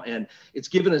now, and it's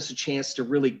given us a chance to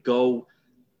really go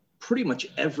pretty much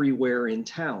everywhere in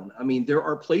town. I mean, there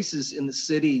are places in the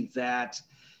city that,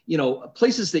 you know,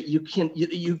 places that you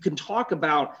can talk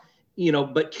about, you know,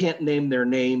 but can't name their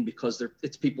name because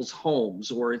it's people's homes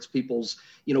or it's people's,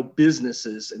 you know,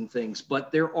 businesses and things.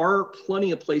 But there are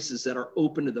plenty of places that are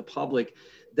open to the public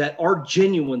that are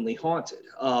genuinely haunted.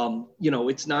 You know,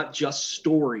 it's not just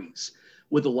stories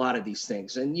with a lot of these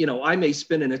things. And, you know, I may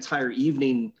spend an entire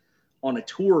evening on a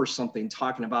tour or something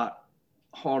talking about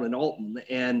haunted Alton,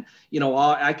 and, you know,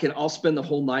 I'll spend the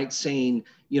whole night saying,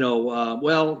 you know,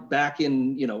 well, back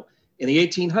in, you know, in the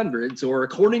 1800s, or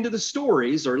according to the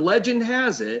stories, or legend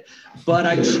has it, but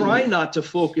I try not to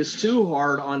focus too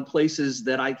hard on places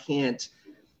that I can't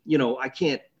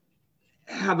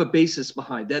have a basis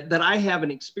behind, that I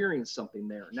haven't experienced something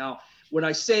there. Now, when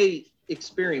I say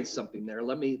experience something there,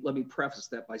 let me preface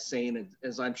that by saying,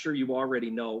 as I'm sure you already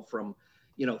know from,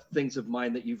 you know, things of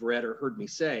mine that you've read or heard me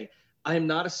say, I am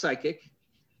not a psychic.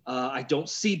 I don't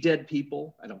see dead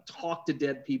people. I don't talk to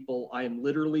dead people. I am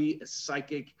literally as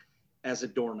psychic as a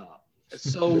doorknob.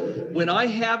 So when I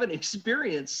have an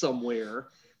experience somewhere,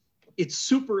 it's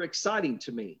super exciting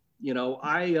to me. You know,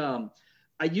 I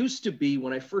used to be,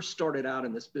 when I first started out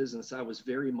in this business, I was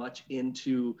very much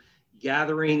into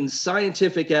gathering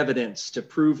scientific evidence to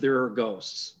prove there are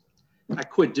ghosts. I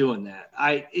quit doing that.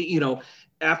 You know,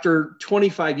 after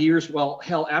 25 years, well,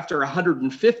 hell, after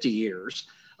 150 years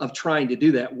of trying to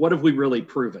do that, what have we really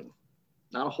proven?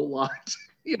 Not a whole lot.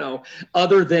 You know,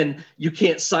 other than you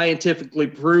can't scientifically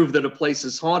prove that a place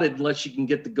is haunted unless you can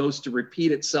get the ghost to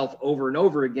repeat itself over and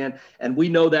over again. And we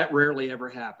know that rarely ever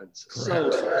happens.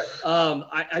 Correct. So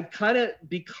I've kind of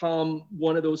become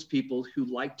one of those people who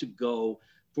like to go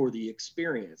for the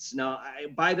experience. Now,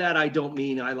 by that, I don't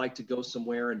mean I like to go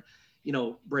somewhere and, you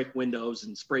know, break windows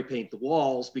and spray paint the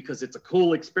walls because it's a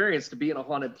cool experience to be in a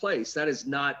haunted place. That is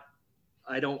not,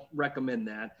 I don't recommend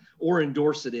that or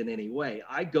endorse it in any way.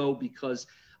 I go because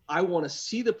I want to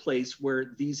see the place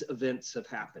where these events have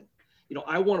happened. You know,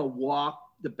 I want to walk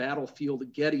the battlefield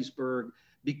at Gettysburg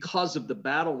because of the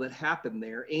battle that happened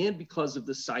there and because of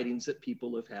the sightings that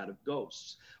people have had of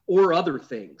ghosts or other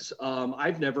things.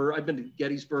 I've been to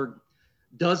Gettysburg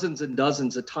dozens and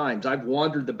dozens of times. I've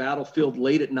wandered the battlefield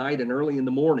late at night and early in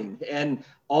the morning and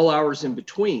all hours in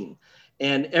between.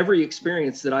 And every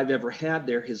experience that I've ever had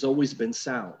there has always been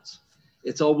sounds.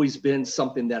 It's always been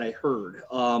something that I heard,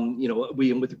 you know,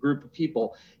 with a group of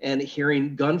people and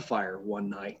hearing gunfire one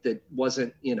night that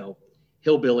wasn't, you know,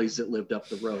 hillbillies that lived up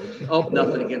the road. Oh,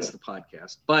 nothing against the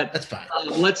podcast, but that's fine.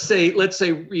 Let's say,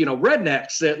 you know,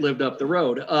 rednecks that lived up the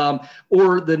road,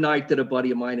 or the night that a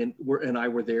buddy of mine and I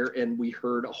were there and we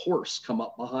heard a horse come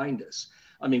up behind us.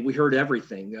 I mean, we heard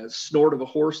everything, the snort of a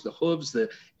horse, the hooves, the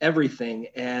everything.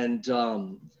 And,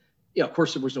 yeah, of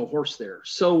course there was no horse there.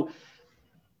 So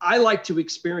I like to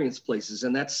experience places,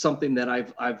 and that's something that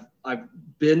I've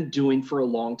been doing for a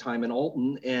long time in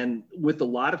Alton. And with a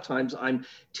lot of times I'm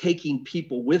taking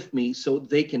people with me so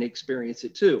they can experience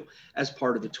it too as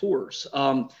part of the tours.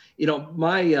 You know,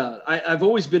 I've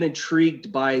always been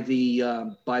intrigued by the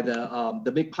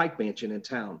McPike Mansion in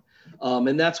town.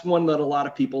 And that's one that a lot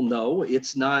of people know.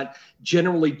 It's not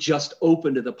generally just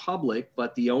open to the public,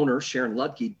 but the owner, Sharon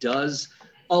Ludke, does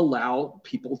allow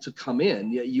people to come in.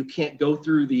 You can't go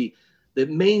through the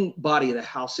main body of the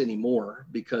house anymore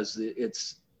because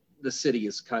the city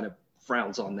is kind of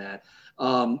frowns on that.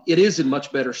 It is in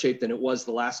much better shape than it was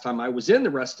the last time I was in the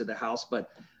rest of the house, but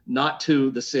not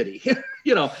to the city,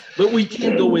 you know, but we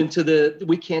can go into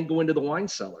the wine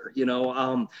cellar. You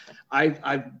know,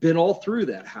 I've been all through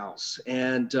that house.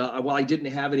 And while I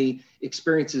didn't have any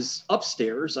experiences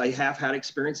upstairs, I have had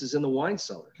experiences in the wine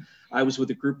cellar. I was with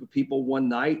a group of people one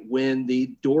night when the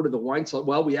door to the wine cellar,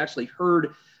 well, we actually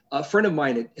heard a friend of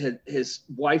mine, his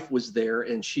wife was there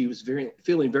and she was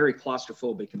feeling very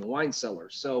claustrophobic in the wine cellar.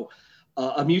 So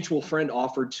a mutual friend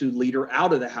offered to lead her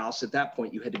out of the house. At that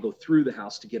point, you had to go through the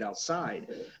house to get outside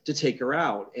to take her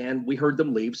out. And we heard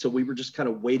them leave. So we were just kind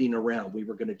of waiting around. We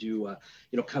were going to do,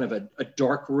 kind of a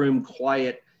dark room,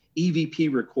 quiet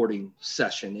EVP recording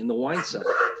session in the wine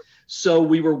cellar. So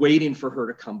we were waiting for her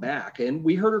to come back, and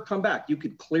we heard her come back. You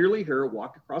could clearly hear her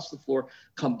walk across the floor,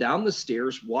 come down the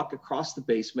stairs, walk across the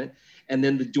basement, and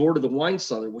then the door to the wine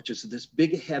cellar, which is this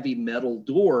big, heavy metal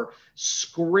door,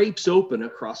 scrapes open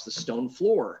across the stone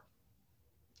floor.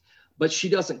 But she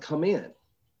doesn't come in.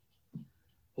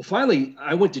 Well, finally,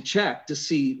 I went to check to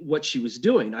see what she was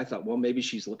doing. I thought, well, maybe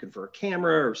she's looking for a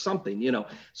camera or something, you know.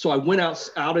 So I went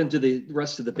out into the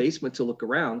rest of the basement to look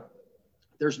around.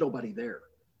 There's nobody there,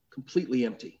 completely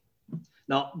empty.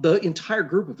 Now, the entire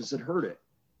group of us had heard it.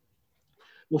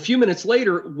 Well, a few minutes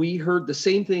later, we heard the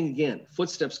same thing again.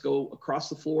 Footsteps go across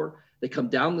the floor. They come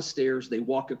down the stairs. They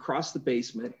walk across the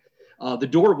basement. The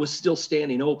door was still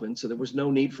standing open, so there was no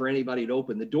need for anybody to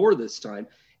open the door this time.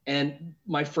 And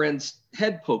my friend's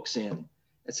head pokes in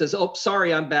and says, "Oh,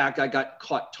 sorry, I'm back. I got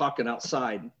caught talking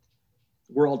outside."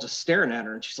 We're all just staring at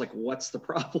her, and she's like, "What's the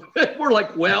problem?" We're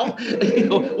like, "Well, you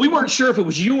know, we weren't sure if it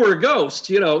was you or a ghost,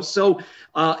 you know." So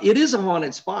it is a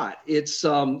haunted spot. It's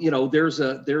you know, there's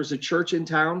a church in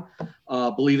town,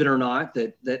 believe it or not,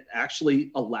 that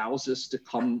actually allows us to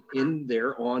come in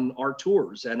there on our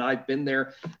tours, and I've been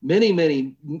there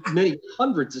many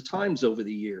hundreds of times over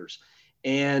the years.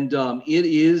 And it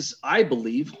is, I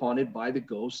believe, haunted by the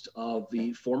ghost of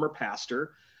the former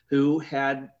pastor who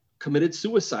had committed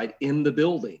suicide in the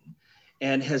building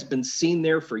and has been seen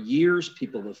there for years.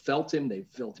 People have felt him. They've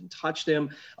felt him, touched him.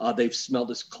 They've smelled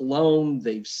his cologne.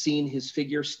 They've seen his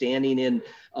figure standing in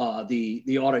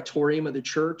the auditorium of the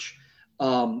church.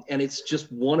 And it's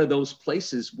just one of those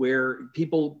places where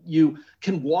you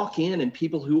can walk in, and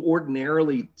people who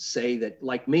ordinarily say that,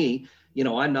 like me, you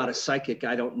know, I'm not a psychic.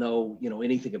 I don't know, you know,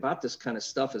 anything about this kind of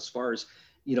stuff as far as,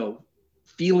 you know,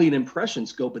 feeling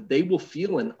impressions go, but they will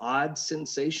feel an odd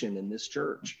sensation in this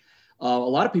church. A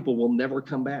lot of people will never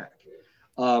come back.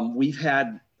 We've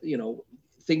had, you know,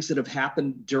 things that have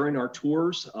happened during our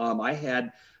tours. I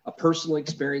had a personal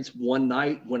experience one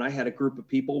night when I had a group of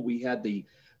people.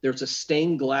 There's a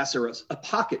stained glass, or a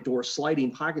pocket door,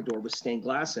 sliding pocket door with stained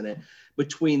glass in it,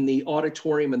 between the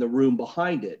auditorium and the room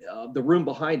behind it. The room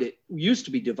behind it used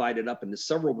to be divided up into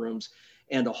several rooms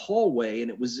and a hallway, and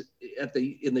it was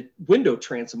in the window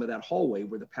transom of that hallway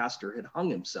where the pastor had hung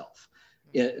himself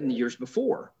in the years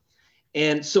before.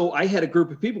 And so I had a group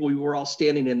of people. We were all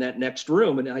standing in that next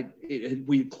room, and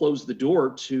we closed the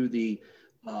door to the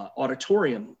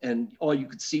auditorium, and all you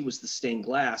could see was the stained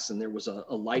glass, and there was a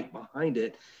light behind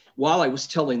it while I was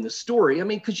telling the story. I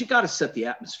mean, because you got to set the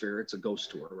atmosphere. It's a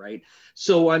ghost tour, right?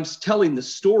 So I'm telling the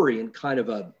story in kind of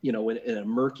a, you know, in a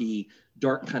murky,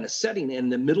 dark kind of setting. And in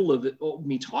the middle of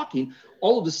me talking,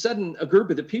 all of a sudden, a group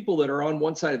of the people that are on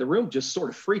one side of the room just sort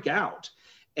of freak out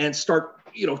and start,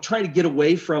 you know, trying to get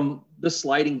away from the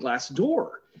sliding glass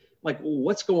door. Like, well,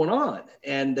 what's going on?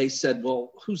 And they said,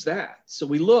 "Well, who's that?" So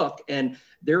we look, and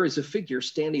there is a figure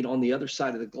standing on the other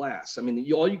side of the glass. I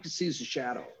mean, all you can see is a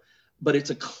shadow, but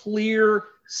it's a clear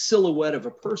silhouette of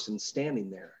a person standing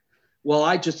there. Well,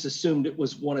 I just assumed it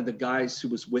was one of the guys who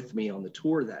was with me on the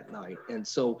tour that night. And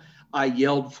so I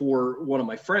yelled for one of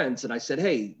my friends, and I said,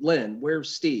 "Hey, Lynn,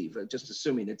 where's Steve?" Just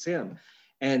assuming it's him.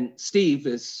 And Steve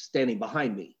is standing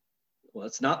behind me. Well,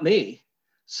 it's not me.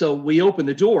 So we opened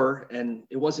the door, and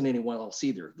it wasn't anyone else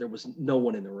either. There was no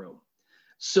one in the room.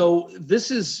 So this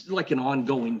is like an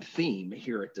ongoing theme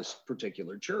here at this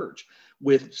particular church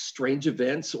with strange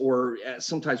events, or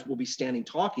sometimes we'll be standing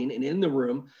talking, and in the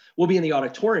room, we'll be in the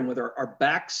auditorium with our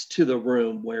backs to the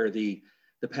room where the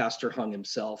pastor hung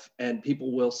himself, and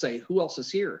people will say, "Who else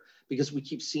is here?" Because we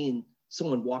keep seeing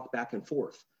someone walk back and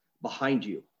forth behind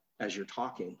you as you're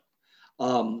talking.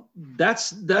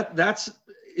 That's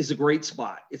a great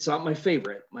spot. It's not my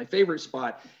favorite. My favorite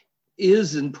spot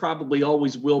is, and probably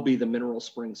always will be, the Mineral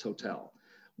Springs Hotel,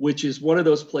 which is one of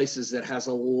those places that has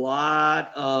a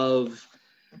lot of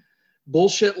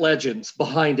bullshit legends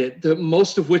behind it,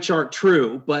 most of which aren't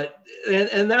true. But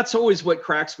and that's always what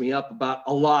cracks me up about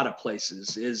a lot of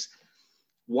places is,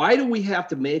 why do we have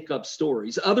to make up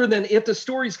stories? Other than if the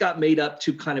stories got made up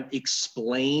to kind of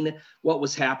explain what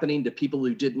was happening to people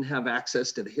who didn't have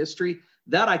access to the history,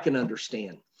 that I can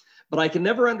understand. But I can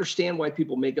never understand why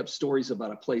people make up stories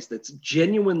about a place that's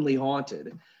genuinely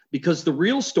haunted, because the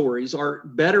real stories are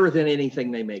better than anything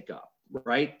they make up,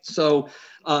 right? So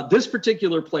this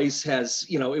particular place has,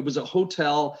 you know, it was a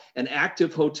hotel, an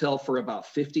active hotel for about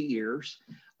 50 years.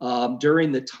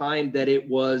 During the time that it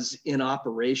was in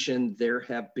operation, there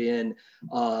have been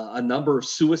a number of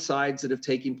suicides that have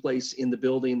taken place in the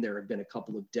building. There have been a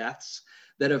couple of deaths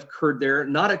that have occurred there.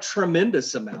 Not a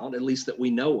tremendous amount, at least that we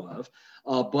know of,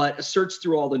 but a search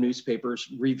through all the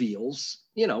newspapers reveals,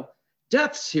 you know,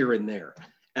 deaths here and there.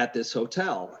 at this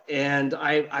hotel. And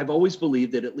I've always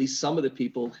believed that at least some of the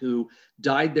people who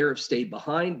died there have stayed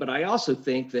behind. But I also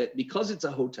think that because it's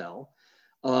a hotel,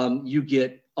 you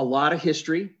get a lot of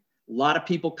history, a lot of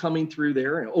people coming through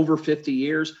there, and over 50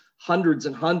 years, hundreds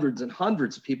and hundreds and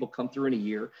hundreds of people come through in a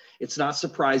year. It's not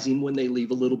surprising when they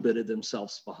leave a little bit of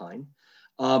themselves behind.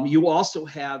 You also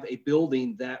have a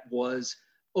building that was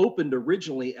opened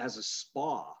originally as a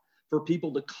spa for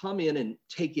people to come in and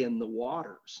take in the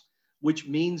waters, which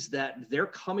means that they're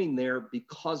coming there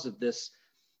because of this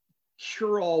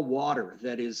cure-all water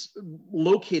that is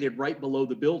located right below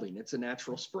the building. It's a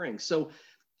natural spring. So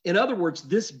in other words,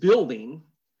 this building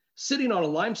sitting on a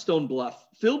limestone bluff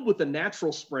filled with a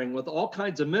natural spring with all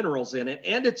kinds of minerals in it,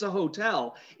 and it's a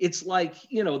hotel. It's like,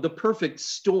 you know, the perfect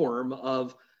storm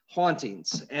of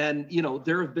hauntings. And, you know,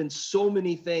 there have been so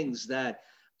many things that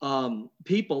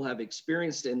people have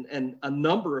experienced, and a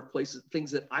number of places, things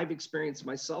that I've experienced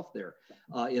myself there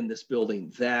in this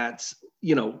building that,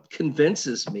 you know,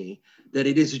 convinces me that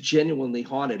it is genuinely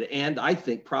haunted, and I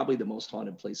think probably the most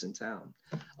haunted place in town.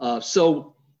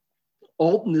 So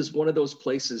Alton is one of those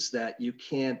places that you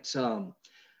can't, I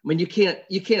mean, you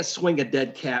can't swing a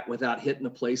dead cat without hitting a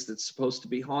place that's supposed to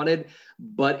be haunted.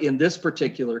 But in this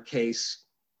particular case,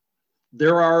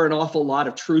 there are an awful lot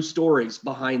of true stories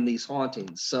behind these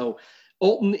hauntings. So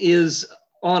Alton is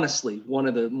honestly one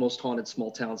of the most haunted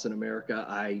small towns in America.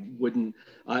 I wouldn't,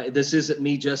 this isn't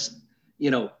me just,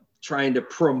 you know, trying to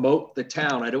promote the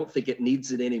town. I don't think it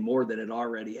needs it any more than it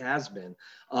already has been.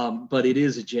 But it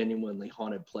is a genuinely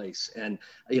haunted place. And,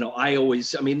 you know, I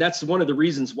mean, that's one of the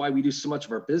reasons why we do so much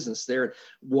of our business there,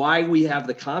 why we have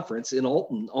the conference in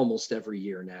Alton almost every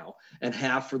year now, and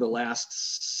have for the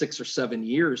last 6 or 7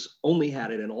 years only had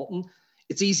it in Alton.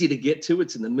 It's easy to get to.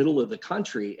 It's in the middle of the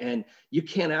country, and you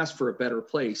can't ask for a better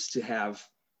place to have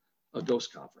a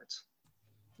ghost conference.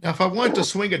 Now, if I want to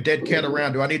swing a dead cat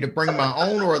around, do I need to bring my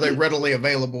own, or are they readily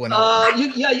available in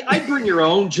yeah, I'd bring your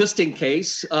own just in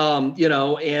case, you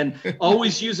know, and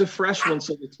always use a fresh one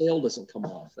so the tail doesn't come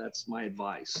off. That's my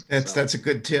advice. That's a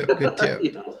good tip. Good tip.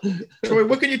 Yeah. Troy,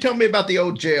 what can you tell me about the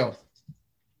old jail?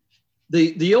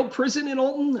 The old prison in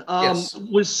Alton Yes.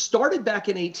 was started back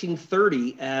in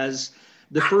 1830 as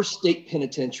the first state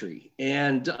penitentiary.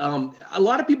 And a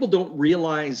lot of people don't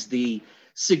realize the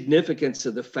significance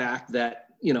of the fact that,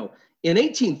 you know, in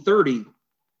 1830,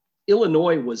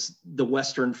 Illinois was the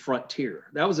western frontier.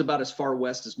 That was about as far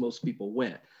west as most people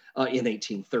went in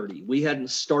 1830. We hadn't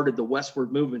started the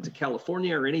westward movement to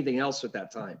California or anything else at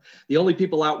that time. The only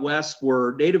people out west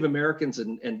were Native Americans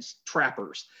and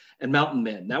trappers and mountain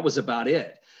men. That was about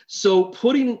it. So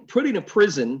putting a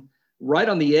prison right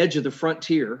on the edge of the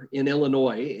frontier in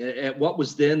Illinois at what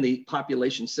was then the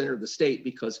population center of the state,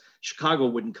 because Chicago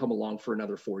wouldn't come along for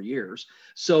another 4 years.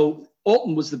 So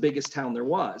Alton was the biggest town there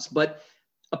was, but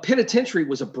a penitentiary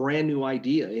was a brand new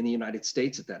idea in the United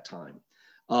States at that time.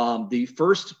 The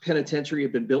first penitentiary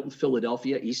had been built in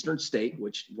Philadelphia, Eastern State,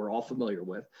 which we're all familiar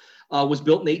with, was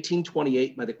built in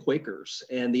 1828 by the Quakers.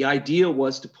 And the idea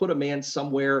was to put a man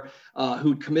somewhere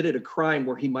who'd committed a crime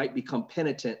where he might become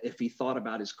penitent if he thought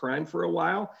about his crime for a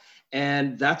while.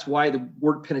 And that's why the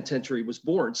word penitentiary was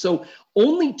born. So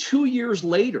only 2 years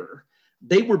later,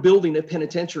 they were building a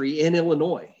penitentiary in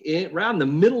Illinois, around the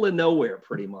middle of nowhere,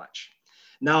 pretty much.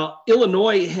 Now,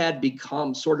 Illinois had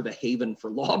become sort of a haven for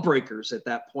lawbreakers at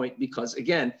that point because,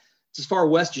 again, it's as far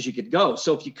west as you could go.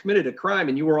 So if you committed a crime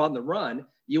and you were on the run,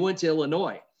 you went to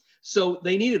Illinois. So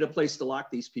they needed a place to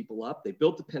lock these people up. They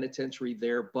built the penitentiary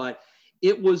there, but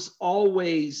it was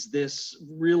always this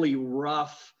really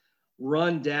rough,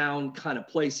 run-down kind of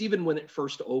place, even when it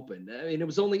first opened. I mean,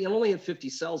 it only had 50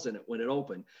 cells in it when it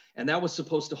opened, and that was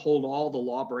supposed to hold all the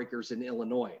lawbreakers in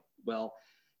Illinois. Well,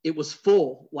 it was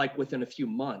full like within a few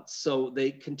months. So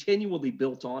they continually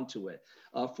built onto it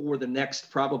for the next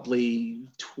probably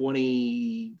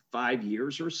 25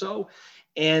 years or so.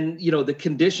 And, you know, the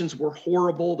conditions were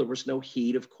horrible. There was no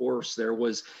heat, of course. There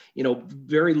was, you know,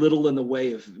 very little in the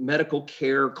way of medical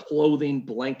care, clothing,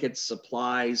 blankets,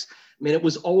 supplies. I mean, it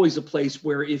was always a place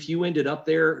where if you ended up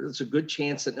there, there's a good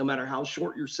chance that no matter how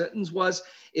short your sentence was,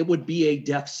 it would be a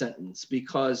death sentence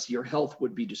because your health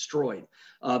would be destroyed.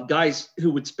 Guys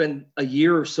who would spend a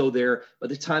year or so there, by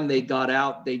the time they got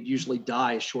out, they'd usually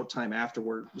die a short time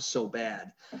afterward. It was so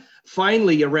bad.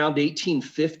 Finally, around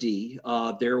 1850,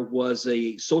 there was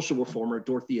a social reformer,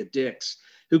 Dorothea Dix,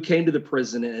 who came to the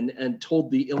prison and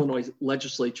told the Illinois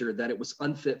legislature that it was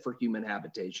unfit for human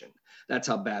habitation. That's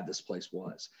how bad this place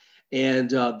was. And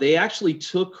they actually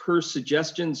took her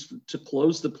suggestions to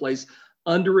close the place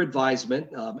under advisement,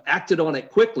 acted on it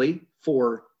quickly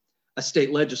for a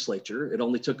state legislature. It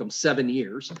only took them 7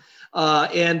 years.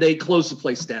 And they closed the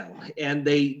place down. And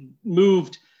they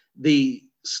moved the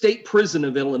state prison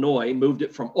of Illinois, moved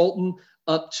it from Alton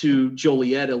up to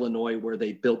Joliet, Illinois, where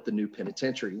they built the new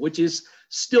penitentiary, which is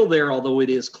still there, although it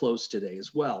is closed today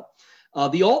as well.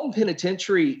 The Alton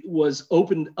Penitentiary was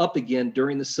opened up again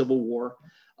during the Civil War.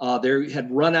 They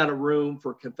had run out of room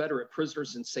for Confederate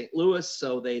prisoners in St. Louis,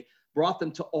 so they brought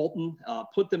them to Alton,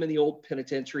 put them in the old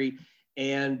penitentiary,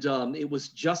 and it was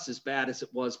just as bad as it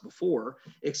was before,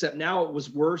 except now it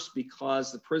was worse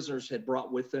because the prisoners had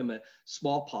brought with them a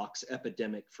smallpox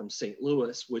epidemic from St.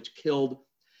 Louis, which killed,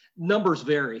 numbers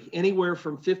vary, anywhere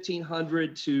from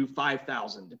 1,500 to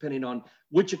 5,000, depending on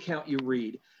which account you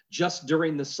read, just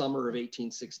during the summer of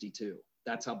 1862.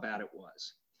 That's how bad it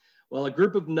was. Well, a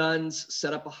group of nuns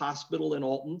set up a hospital in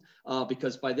Alton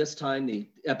because by this time the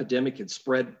epidemic had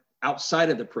spread outside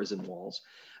of the prison walls.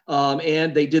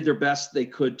 And they did their best they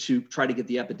could to try to get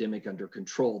the epidemic under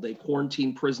control. They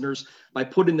quarantined prisoners by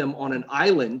putting them on an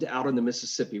island out on the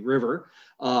Mississippi River,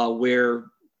 where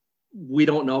we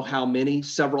don't know how many,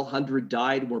 several hundred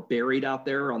died, were buried out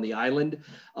there on the island.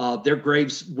 Their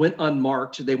graves went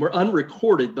unmarked. They were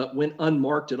unrecorded, but went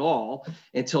unmarked at all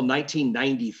until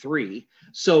 1993.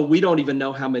 So we don't even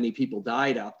know how many people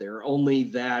died out there, only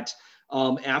that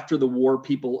after the war,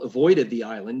 people avoided the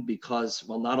island because,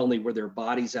 well, not only were there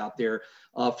bodies out there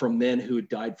from men who had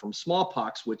died from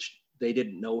smallpox, which they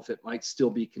didn't know if it might still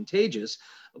be contagious,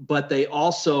 but they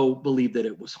also believed that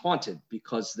it was haunted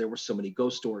because there were so many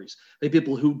ghost stories. The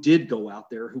people who did go out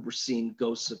there who were seeing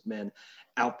ghosts of men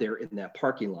out there in that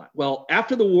parking lot. Well,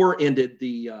 after the war ended,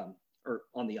 or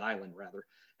on the island rather,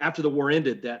 after the war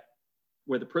ended, that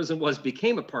where the prison was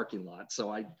became a parking lot.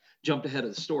 So I jumped ahead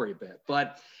of the story a bit,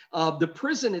 but the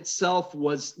prison itself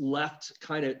was left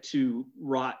kind of to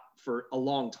rot for a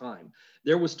long time.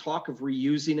 There was talk of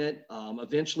reusing it.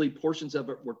 Eventually, portions of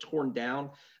it were torn down.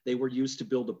 They were used to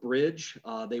build a bridge.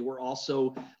 They were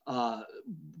also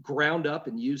ground up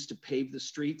and used to pave the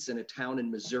streets in a town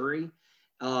in Missouri.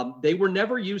 They were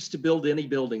never used to build any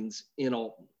buildings in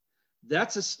Alton.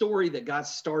 That's a story that got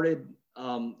started.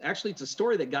 Actually, it's a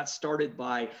story that got started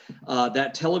by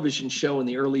that television show in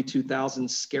the early 2000s,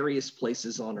 Scariest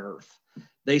Places on Earth.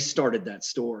 They started that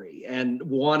story and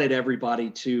wanted everybody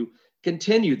to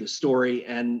continue the story,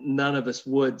 and none of us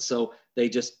would. So they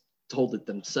just told it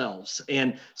themselves.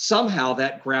 And somehow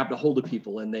that grabbed a hold of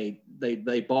people and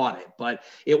they bought it. But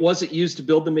it wasn't used to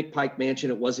build the McPike Mansion.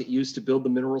 It wasn't used to build the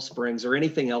Mineral Springs or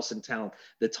anything else in town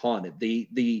that's haunted.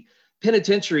 The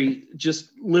penitentiary just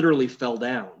literally fell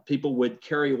down. People would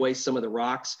carry away some of the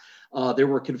rocks. There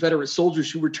were Confederate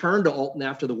soldiers who returned to Alton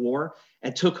after the war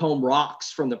and took home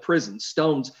rocks from the prison,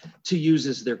 stones, to use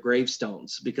as their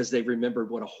gravestones because they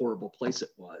remembered what a horrible place it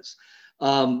was.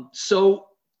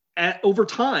 Over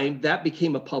time, that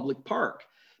became a public park.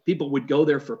 People would go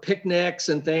there for picnics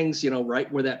and things,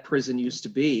 right where that prison used to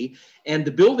be. And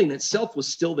the building itself was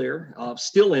still there,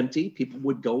 still empty. People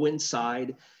would go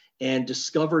inside and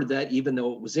discover that even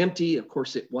though it was empty, of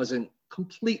course, it wasn't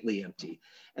completely empty.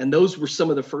 And those were some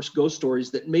of the first ghost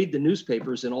stories that made the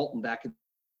newspapers in Alton back in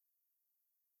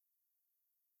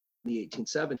the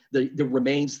 1870s. The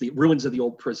remains, the ruins of the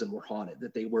old prison were haunted,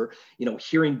 that they were,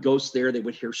 hearing ghosts there. They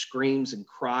would hear screams and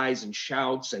cries and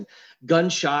shouts and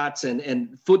gunshots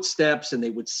and footsteps, and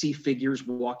they would see figures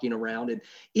walking around. And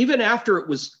even after it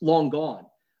was long gone,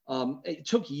 it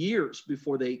took years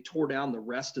before they tore down the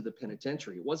rest of the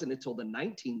penitentiary. It wasn't until the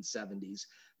 1970s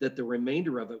that the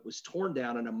remainder of it was torn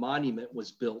down and a monument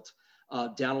was built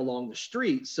down along the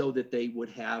street so that they would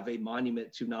have a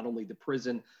monument to not only the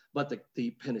prison, but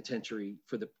the penitentiary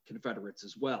for the Confederates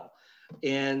as well.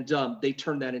 And they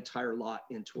turned that entire lot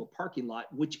into a parking lot,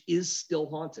 which is still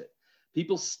haunted.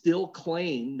 People still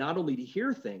claim not only to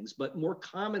hear things, but more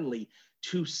commonly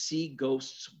to see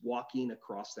ghosts walking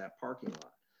across that parking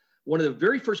lot. One of the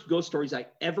very first ghost stories I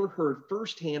ever heard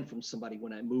firsthand from somebody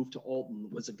when I moved to Alton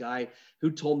was a guy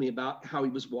who told me about how he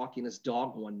was walking his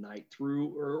dog one night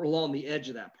through or along the edge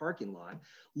of that parking lot,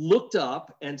 looked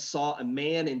up and saw a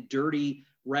man in dirty,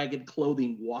 ragged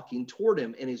clothing walking toward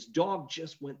him, and his dog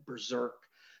just went berserk,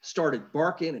 started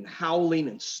barking and howling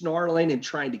and snarling and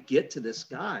trying to get to this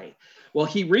guy. Well,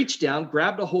 he reached down,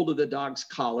 grabbed a hold of the dog's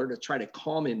collar to try to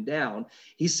calm him down.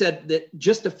 He said that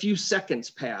just a few seconds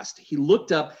passed. He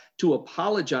looked up to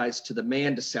apologize to the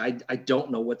man, to say, I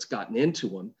don't know what's gotten into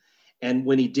him. And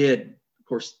when he did, of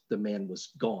course, the man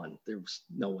was gone. There was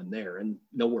no one there and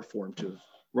nowhere for him to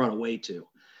run away to.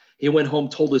 He went home,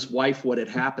 told his wife what had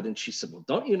happened, and she said, well,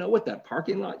 don't you know what that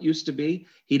parking lot used to be?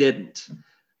 He didn't.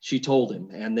 she told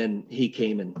him, and then he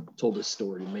came and told his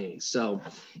story to me. So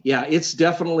yeah, it's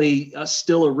definitely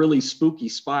still a really spooky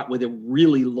spot with a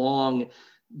really long,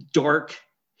 dark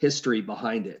history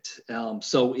behind it.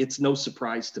 So it's no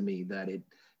surprise to me that it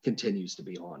continues to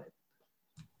be haunted.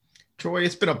 Troy,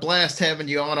 it's been a blast having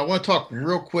you on. I want to talk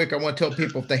real quick. I want to tell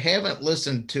people, if they haven't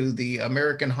listened to the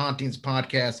American Hauntings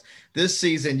podcast, this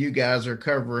season you guys are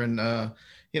covering, LA,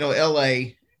 and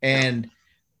LA and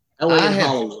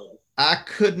Hollywood. I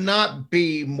could not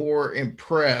be more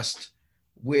impressed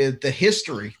with the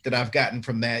history that I've gotten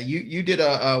from that. You did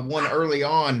a one early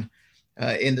on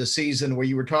in the season where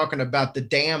you were talking about the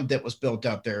dam that was built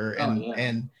out there,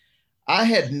 and I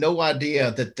had no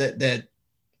idea that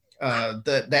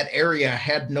area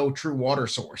had no true water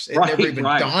source. It never even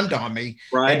dawned on me.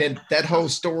 Right. And then that whole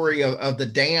story of the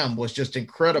dam was just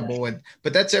incredible.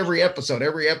 But that's every episode.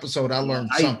 Every episode I learned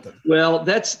something. Well,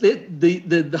 that's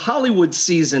the Hollywood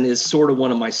season is sort of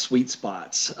one of my sweet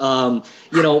spots.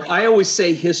 I always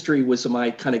say history was my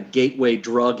kind of gateway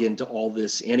drug into all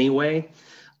this anyway.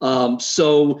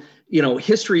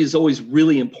 History is always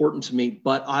really important to me,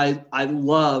 but I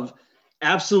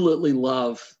absolutely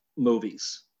love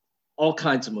movies. All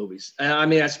kinds of movies. I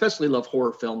mean, I especially love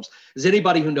horror films. As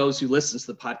anybody who listens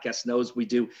to the podcast knows, we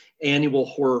do annual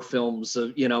horror films,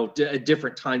 at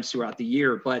different times throughout the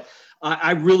year. But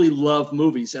I really love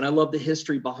movies, and I love the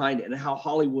history behind it and how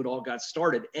Hollywood all got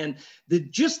started, and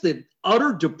the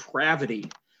utter depravity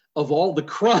of all the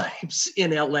crimes in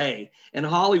LA and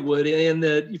Hollywood in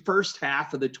the first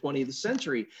half of the 20th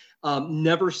century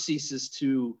never ceases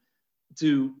to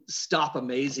stop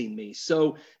amazing me.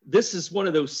 So this is one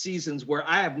of those seasons where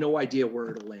I have no idea where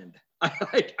it'll end.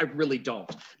 I really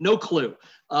don't. No clue.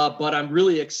 But I'm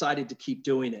really excited to keep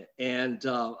doing it. And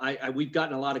we've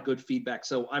gotten a lot of good feedback.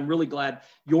 So I'm really glad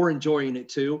you're enjoying it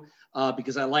too,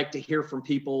 because I like to hear from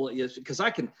people, because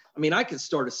I can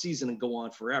start a season and go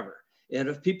on forever. And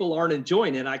if people aren't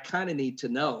enjoying it, I kind of need to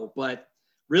know. But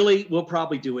really, we'll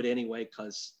probably do it anyway,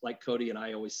 because like Cody and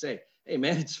I always say, hey,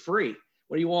 man, it's free.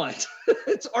 What do you want?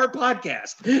 It's our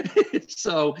podcast.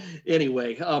 So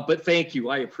anyway, but thank you.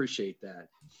 I appreciate that.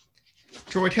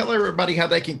 Troy, tell everybody how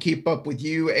they can keep up with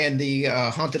you and the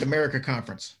Haunted America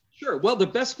Conference. Sure. Well, the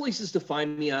best places to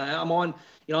find me, I'm on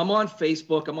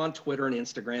Facebook, I'm on Twitter and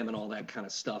Instagram and all that kind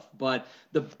of stuff. But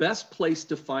the best place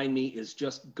to find me is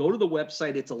just go to the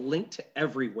website. It's a link to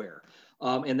everywhere.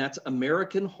 And that's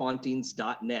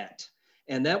AmericanHauntings.net.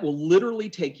 And that will literally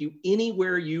take you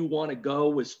anywhere you want to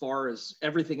go as far as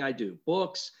everything I do.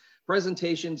 Books,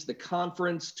 presentations, the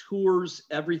conference, tours,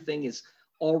 everything is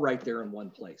all right there in one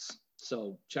place.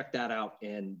 So check that out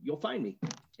and you'll find me.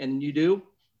 And you do,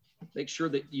 make sure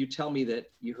that you tell me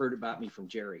that you heard about me from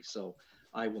Jerry. So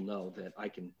I will know that I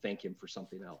can thank him for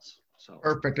something else. So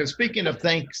perfect. And speaking of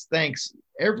thanks,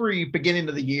 every beginning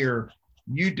of the year,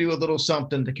 you do a little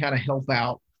something to kind of help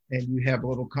out. And you have a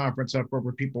little conference up where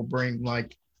people bring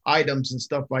like items and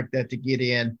stuff like that to get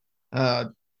in.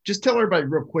 Just tell everybody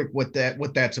real quick what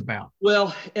that's about.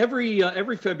 Well, every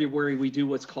February we do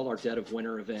what's called our Dead of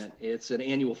Winter event. It's an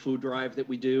annual food drive that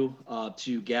we do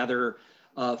to gather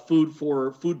food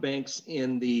for food banks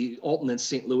in the Alton and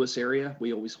St. Louis area.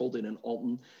 We always hold it in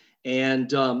Alton,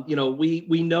 and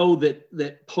we know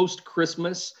that post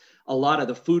Christmas, a lot of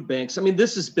the food banks. I mean,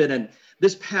 this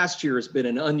past year has been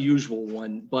an unusual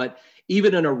one, but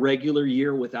even in a regular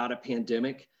year without a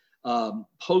pandemic,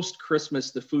 post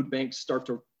Christmas, the food banks start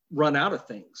to run out of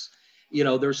things.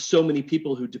 There's so many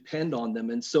people who depend on them.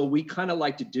 And so we kind of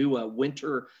like to do a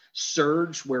winter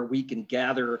surge where we can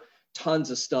gather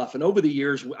tons of stuff. And over the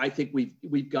years, I think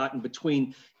we've gotten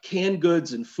between canned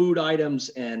goods and food items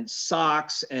and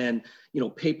socks and,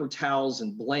 paper towels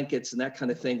and blankets and that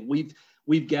kind of thing.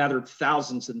 We've gathered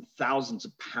thousands and thousands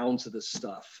of pounds of this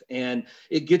stuff, and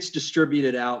it gets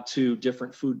distributed out to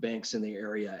different food banks in the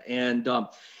area. And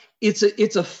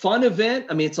it's a fun event.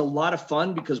 I mean, it's a lot of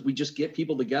fun because we just get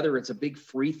people together. It's a big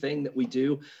free thing that we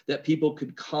do that people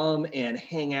could come and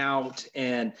hang out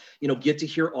and, get to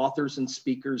hear authors and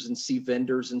speakers and see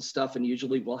vendors and stuff. And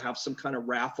usually we'll have some kind of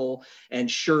raffle and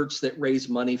shirts that raise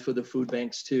money for the food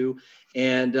banks too.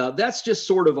 And that's just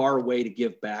sort of our way to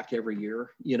give back every year,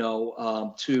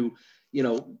 to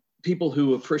people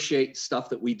who appreciate stuff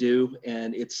that we do.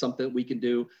 And it's something we can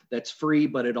do that's free,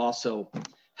 but it also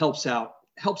helps out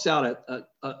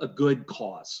a good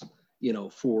cause,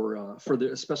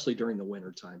 especially during the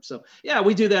winter time. So yeah,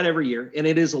 we do that every year, and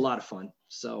it is a lot of fun.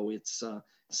 So it's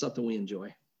something we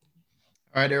enjoy.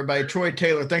 All right, everybody. Troy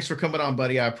Taylor, thanks for coming on,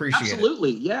 buddy. I appreciate it.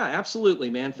 Absolutely. Yeah, absolutely,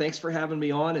 man. Thanks for having me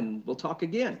on, and we'll talk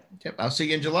again. Yep. I'll see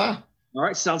you in July. All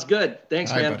right. Sounds good.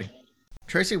 Thanks, man. Buddy.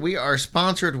 Tracy, we are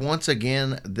sponsored once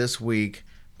again this week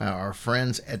by our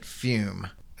friends at Fume.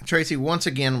 Tracy, once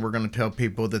again, we're going to tell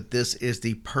people that this is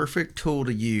the perfect tool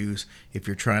to use if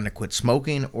you're trying to quit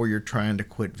smoking or you're trying to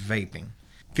quit vaping.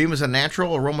 Fume is a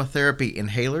natural aromatherapy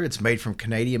inhaler. It's made from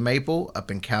Canadian maple up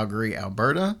in Calgary,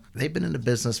 Alberta. They've been in the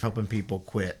business helping people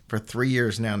quit for 3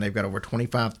 years now, and they've got over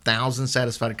 25,000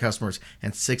 satisfied customers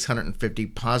and 650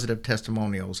 positive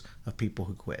testimonials of people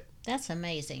who quit. That's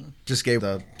amazing. Just gave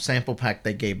the sample pack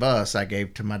they gave us, I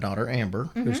gave to my daughter Amber,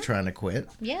 who's trying to quit.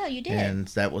 Yeah, you did. And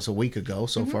that was a week ago.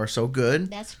 So far, so good.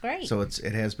 That's great. So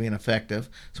it has been effective.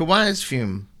 So why is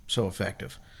Fume so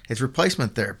effective? It's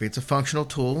replacement therapy. It's a functional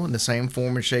tool in the same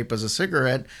form and shape as a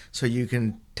cigarette, so you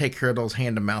can take care of those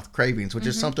hand-to-mouth cravings, which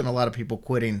is something a lot of people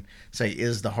quitting say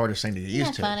is the hardest thing to get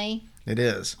used to. Funny? It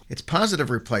is. It's positive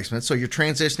replacement, so you're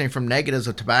transitioning from negatives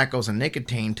of tobaccos and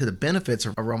nicotine to the benefits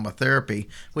of aromatherapy,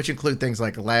 which include things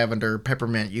like lavender,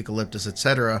 peppermint, eucalyptus,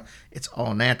 etc. It's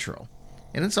all natural.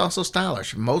 And it's also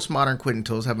stylish. Most modern quitting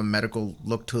tools have a medical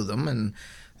look to them, and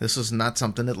this is not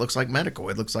something that looks like medical.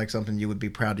 It looks like something you would be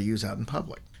proud to use out in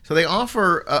public. So they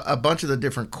offer a bunch of the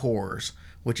different cores,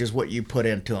 which is what you put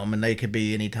into them, and they could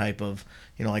be any type of,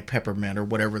 like peppermint or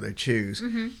whatever they choose.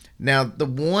 Now, the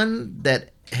one that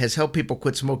has helped people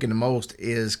quit smoking the most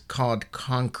is called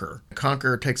Conquer.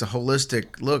 Conquer takes a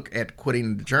holistic look at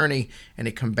quitting the journey, and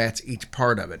it combats each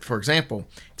part of it. For example,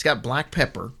 it's got black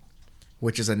pepper,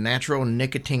 which is a natural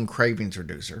nicotine cravings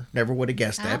reducer. Never would have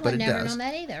guessed that, but it does. I would never known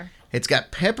that either. It's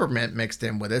got peppermint mixed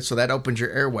in with it, so that opens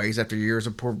your airways after years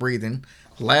of poor breathing.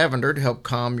 Lavender to help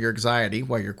calm your anxiety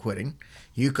while you're quitting.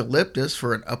 Eucalyptus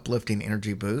for an uplifting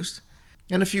energy boost.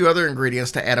 And a few other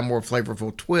ingredients to add a more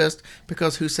flavorful twist,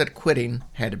 because who said quitting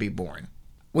had to be boring?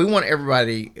 We want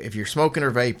everybody, if you're smoking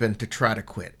or vaping, to try to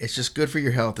quit. It's just good for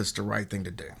your health. It's the right thing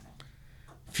to do.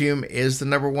 Fume is the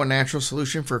 #1 natural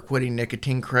solution for quitting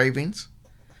nicotine cravings.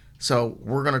 So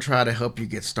we're going to try to help you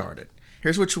get started.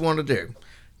 Here's what you want to do.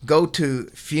 Go to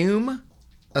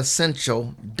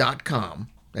fumeessential.com.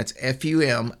 That's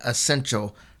FUM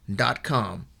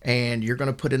essential.com. And you're going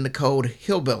to put in the code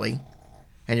Hillbilly,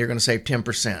 and you're going to save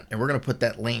 10%. And we're going to put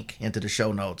that link into the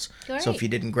show notes. Great. So if you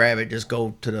didn't grab it, just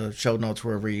go to the show notes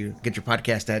wherever you get your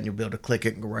podcast at, and you'll be able to click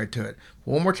it and go right to it.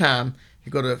 One more time,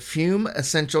 you go to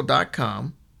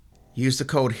fumeessential.com. Use the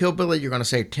code Hillbilly. You're going to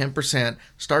save 10%.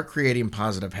 Start creating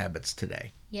positive habits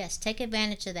today. Yes, take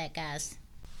advantage of that, guys.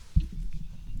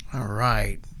 All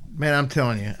right. Man, I'm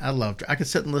telling you, I could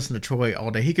sit and listen to Troy all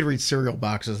day. He could read cereal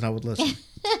boxes and I would listen.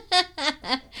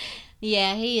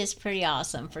 Yeah, he is pretty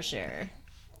awesome for sure.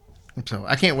 So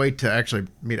I can't wait to actually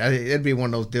meet. It'd be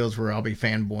one of those deals where I'll be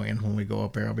fanboying when we go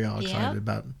up there. I'll be all excited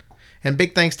about it. And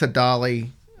big thanks to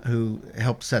Dolly, who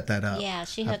helped set that up. Yeah,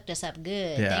 she hooked us up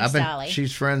good. Yeah, Thanks, Dolly.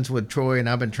 She's friends with Troy, and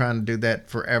I've been trying to do that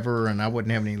forever, and I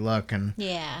wouldn't have any luck. And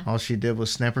yeah, all she did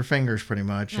was snap her fingers, pretty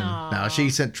much. And Aww. now she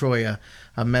sent Troy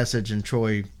a message, and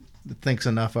Troy thinks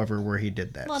enough of her where he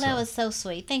did that. Well, that was so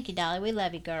sweet. Thank you, Dolly. We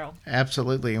love you, girl.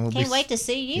 Absolutely, and Can't wait to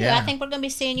see you. Yeah. I think we're going to be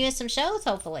seeing you at some shows,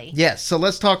 hopefully. Yes, so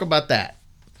let's talk about that.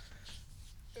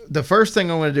 The first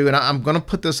thing I'm going to do, and I'm going to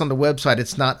put this on the website.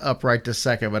 It's not up right this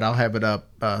second, but I'll have it up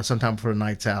sometime before the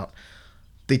night's out.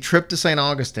 The trip to St.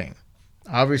 Augustine.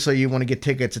 Obviously, you want to get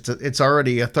tickets. It's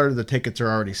already a third of the tickets are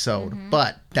already sold. Mm-hmm.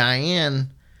 But Diane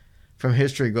from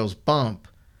History Goes Bump,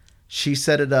 she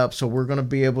set it up so we're going to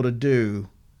be able to do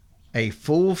a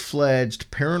full-fledged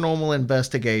paranormal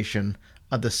investigation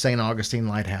of the St. Augustine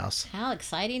Lighthouse. How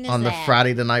exciting is on that? the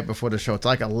Friday the night before the show. It's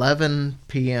like 11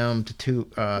 p.m. to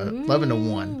 11 to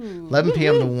 1. 11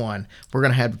 p.m. to 1. We're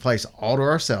going to have the place all to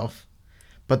ourselves,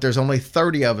 but there's only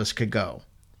 30 of us could go.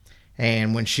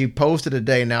 And when she posted a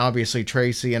day, now obviously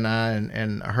Tracy and I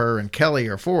and her and Kelly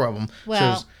are 4 of them.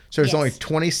 Well, so there's yes. only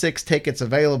 26 tickets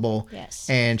available. Yes.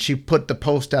 And she put the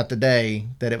post out today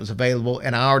that it was available,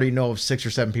 and I already know of 6 or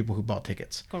 7 people who bought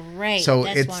tickets. Great. So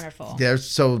That's it's wonderful.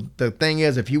 So the thing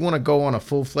is, if you want to go on a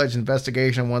full-fledged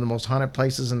investigation, one of the most haunted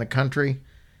places in the country,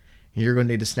 you're going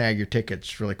to need to snag your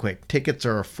tickets really quick. Tickets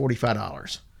are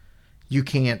 $45. You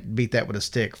can't beat that with a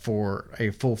stick for a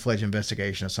full-fledged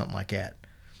investigation or something like that.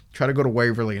 Try to go to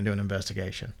Waverly and do an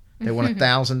investigation. They want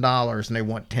 $1,000 and they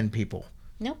want 10 people.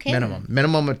 No kidding.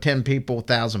 Minimum of 10 people,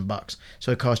 $1,000.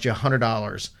 So it costs you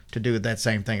 $100 to do that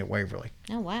same thing at Waverly.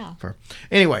 Oh, wow.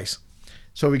 Anyways,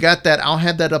 so we got that. I'll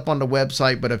have that up on the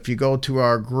website, but if you go to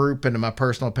our group and to my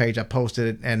personal page, I posted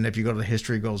it. And if you go to the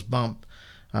History Goes Bump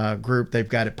group, they've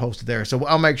got it posted there. So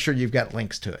I'll make sure you've got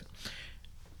links to it.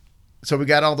 So we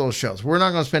got all those shows. We're not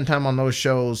going to spend time on those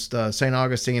shows, St.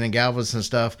 Augustine and Galveston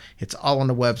stuff. It's all on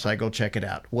the website. Go check it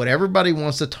out. What everybody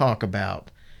wants to talk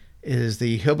about is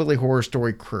the Hillbilly Horror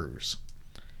Story Cruise.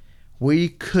 We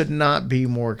could not be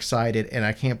more excited, and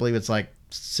I can't believe it's like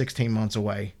 16 months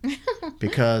away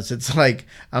because it's like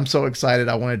I'm so excited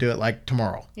I want to do it like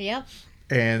tomorrow. Yep.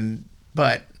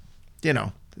 But you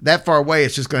know, that far away,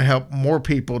 it's just going to help more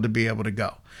people to be able to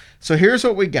go. So here's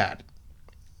what we got.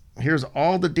 Here's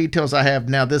all the details I have.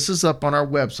 Now, this is up on our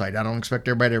website. I don't expect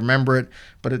everybody to remember it,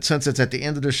 but since it's at the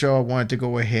end of the show, I wanted to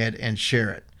go ahead and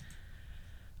share it.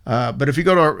 But if you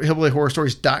go to our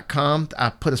hillbillyhorrorstories.com, I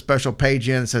put a special page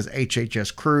in that says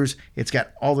HHS Cruise. It's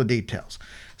got all the details.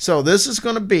 So this is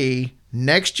going to be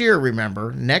next year,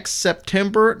 remember, next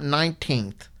September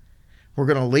 19th. We're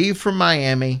going to leave from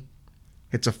Miami.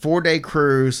 It's a 4-day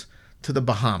cruise to the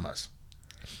Bahamas.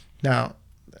 Now,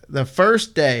 the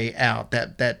first day out,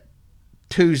 that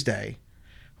Tuesday,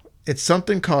 it's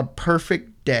something called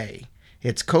Perfect Day.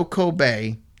 It's Coco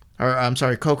Cay,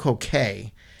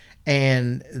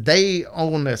 and they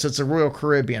own this. It's a Royal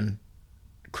Caribbean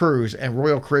cruise, and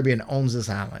Royal Caribbean owns this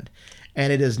island.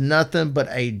 And it is nothing but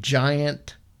a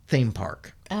giant theme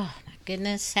park. Oh, my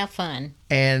goodness. How fun.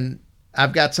 And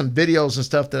I've got some videos and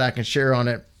stuff that I can share on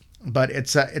it, but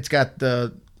it's got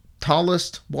the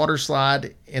tallest water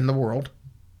slide in the world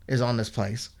is on this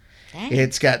place. Dang.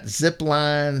 It's got zip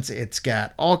lines. It's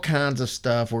got all kinds of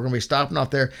stuff. We're going to be stopping off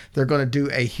there. They're going to do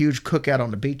a huge cookout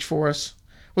on the beach for us.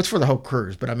 Well, it's for the whole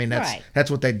cruise, but I mean, that's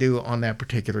what they do on that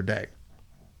particular day.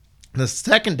 The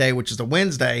second day, which is a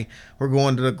Wednesday, we're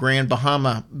going to the Grand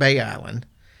Bahama Bay Island.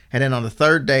 And then on the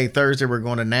third day, Thursday, we're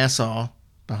going to Nassau,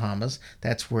 Bahamas.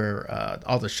 That's where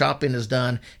all the shopping is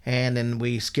done. And then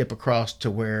we skip across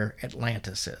to where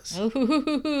Atlantis is.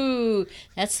 Ooh,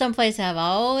 that's someplace I've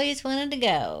always wanted to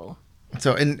go.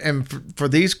 So, and for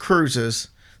these cruises,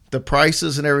 the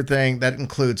prices and everything, that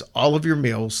includes all of your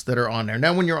meals that are on there.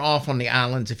 Now, when you're off on the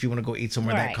islands, if you want to go eat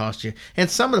somewhere, that costs you. And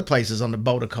some of the places on the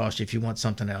boat will cost you if you want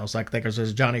something else. Like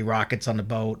there's Johnny Rockets on the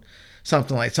boat,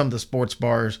 something like some of the sports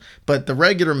bars. But the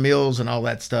regular meals and all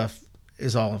that stuff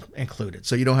is all included.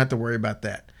 So you don't have to worry about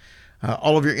that.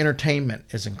 All of your entertainment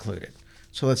is included.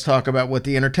 So let's talk about what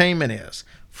the entertainment is.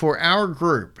 For our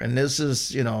group, and this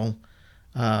is,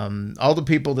 all the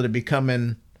people that have been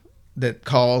coming that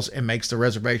calls and makes the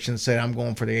reservation, say I'm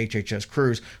going for the HHS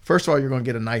cruise. First of all, you're going to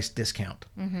get a nice discount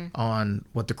on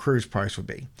what the cruise price would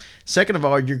be. Second of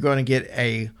all, you're going to get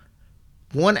a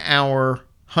 1 hour,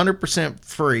 100%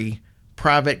 free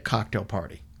private cocktail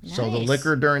party. Nice. So the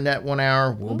liquor during that 1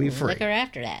 hour will be free. Liquor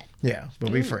after that. Yeah, will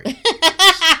be free.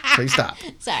 Please stop.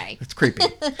 Sorry. It's creepy.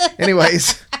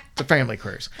 Anyways, it's a family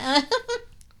cruise.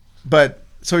 But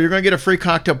so you're going to get a free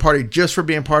cocktail party just for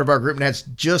being part of our group, and that's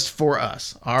just for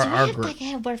us, our group. Do we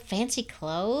have to wear fancy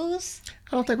clothes?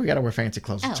 I don't think we got to wear fancy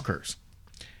clothes. It's a cruise.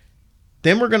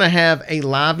 Then we're going to have a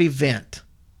live event.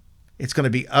 It's going to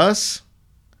be us,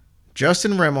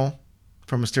 Justin Rimmel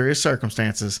from Mysterious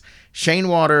Circumstances, Shane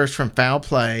Waters from Foul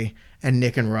Play, and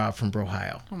Nick and Rob from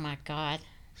Brohio. Oh, my God.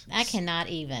 I cannot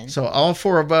even. So all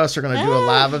four of us are going to do a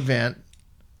live event.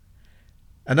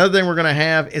 Another thing we're going to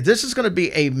have is this is going to be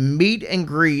a meet and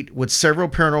greet with several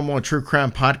paranormal and true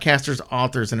crime podcasters,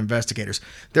 authors, and investigators.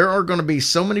 There are going to be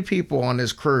so many people on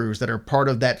this cruise that are part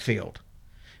of that field.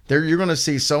 You're going to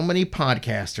see so many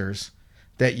podcasters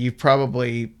that you've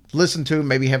probably listened to,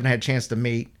 maybe haven't had a chance to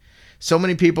meet. So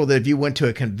many people that if you went to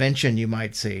a convention, you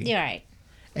might see. You're right.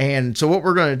 And so what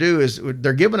we're going to do is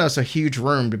they're giving us a huge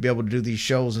room to be able to do these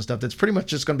shows and stuff. That's pretty much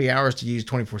just going to be ours to use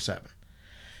 24/7.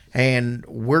 And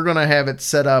we're going to have it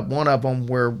set up, one of them,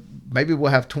 where maybe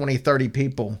we'll have 20, 30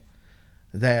 people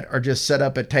that are just set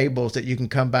up at tables that you can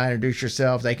come by and introduce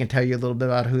yourself. They can tell you a little bit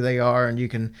about who they are, and you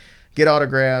can get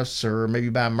autographs or maybe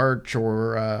buy merch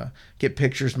or get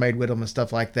pictures made with them and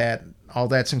stuff like that. All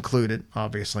that's included,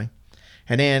 obviously.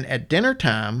 And then at dinner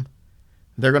time,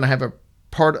 they're going to have a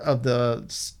part of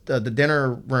the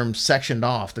dinner room sectioned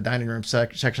off, the dining room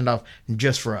sectioned off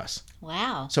just for us.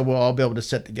 Wow. So we'll all be able to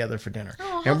sit together for dinner.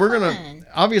 Oh, and we're going to,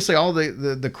 obviously, all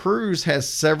the cruise has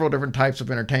several different types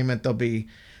of entertainment. There'll be,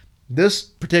 this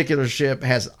particular ship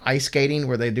has ice skating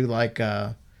where they do like,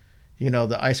 the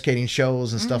ice skating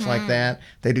shows and stuff like that.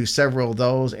 They do several of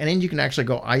those. And then you can actually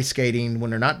go ice skating when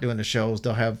they're not doing the shows.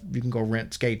 You can go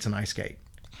rent skates and ice skate.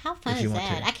 How fun is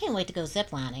that? I can't wait to go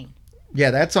ziplining. Yeah,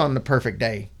 that's on the Perfect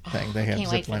Day thing. They have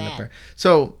zipline up there.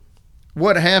 So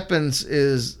what happens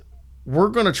is we're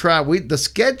going to try. The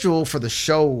schedule for the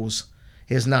shows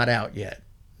is not out yet.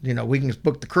 We can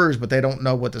book the cruise, but they don't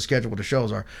know what the schedule of the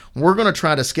shows are. We're going to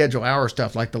try to schedule our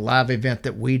stuff, like the live event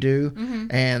that we do,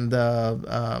 and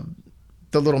the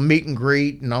little meet and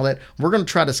greet and all that. We're going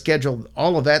to try to schedule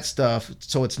all of that stuff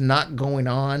so it's not going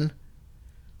on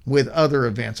with other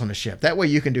events on the ship. That way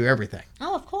you can do everything.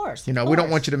 Oh, of course. course. You know, we don't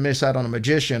want you to miss out on a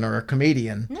magician or a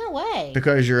comedian. No way.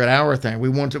 Because you're at our thing. We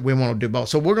want to do both.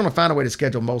 So we're going to find a way to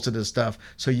schedule most of this stuff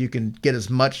so you can get as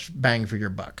much bang for your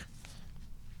buck.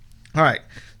 All right.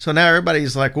 So now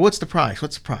everybody's like, well, what's the price?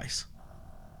 What's the price?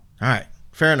 All right.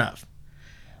 Fair enough.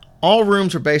 All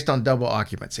rooms are based on double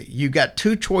occupancy. You've got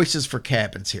two choices for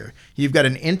cabins here. You've got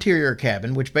an interior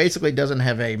cabin, which basically doesn't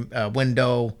have a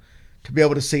window to be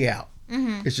able to see out.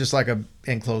 Mm-hmm. It's just like an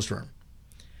enclosed room.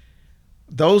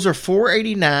 Those are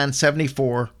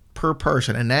 $489.74 per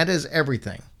person, and that is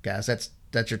everything, guys. That's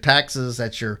your taxes,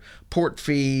 that's your port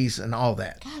fees, and all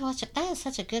that. God, that is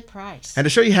such a good price. And to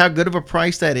show you how good of a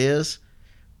price that is,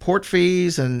 port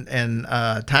fees and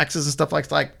taxes and stuff like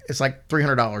it's like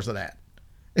 $300 of that.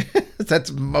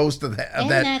 That's most of that.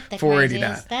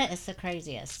 $489. That is the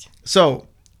craziest. So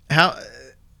how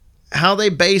they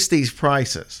base these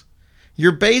prices?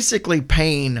 You're basically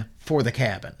paying for the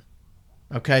cabin.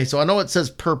 Okay, so I know it says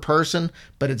per person,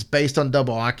 but it's based on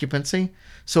double occupancy.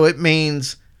 So it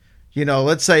means, you know,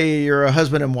 let's say you're a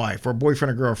husband and wife or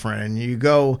boyfriend or girlfriend, and you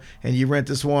go and you rent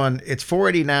this one. It's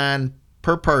 $489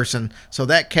 per person. So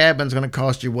that cabin's going to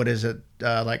cost you, what is it,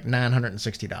 like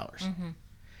 $960. Mm-hmm.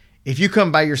 If you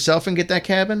come by yourself and get that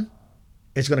cabin,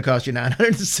 it's going to cost you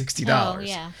 $960. Oh,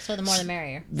 yeah. So the more the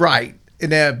merrier. Right.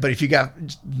 But if you got,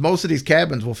 most of these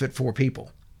cabins will fit 4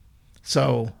 people.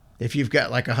 So if you've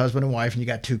got like a husband and wife and you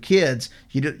got 2 kids,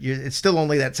 it's still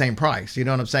only that same price. You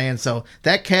know what I'm saying? So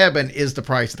that cabin is the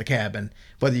price of the cabin,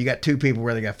 whether you got 2 people,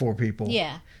 whether you got 4 people.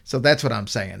 Yeah. So that's what I'm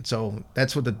saying. So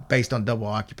that's what the based on double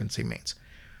occupancy means.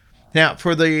 Now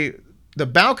for the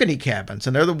balcony cabins,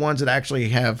 and they're the ones that actually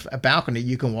have a balcony,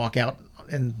 you can walk out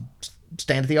and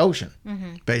stand at the ocean,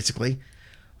 basically.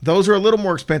 Those are a little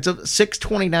more expensive,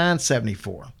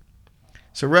 $629.74.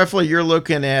 So roughly you're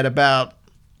looking at about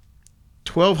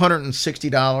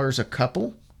 $1,260 a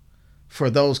couple for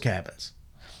those cabins.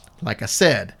 Like I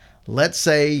said, let's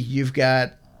say you've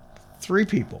got 3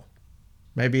 people.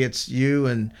 Maybe it's you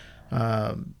and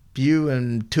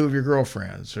 2 of your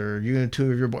girlfriends, or you and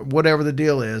 2 of your whatever the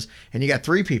deal is, and you got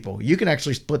 3 people. You can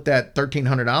actually split that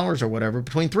 $1,300 or whatever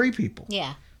between 3 people.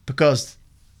 Yeah. Because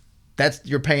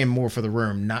you're paying more for the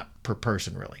room, not per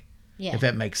person, really. Yeah. If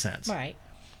that makes sense. Right.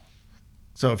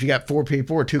 So if you got 4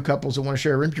 people or 2 couples that want to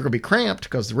share a room, you're going to be cramped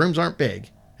because the rooms aren't big.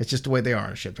 It's just the way they are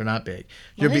on a ship. They're not big.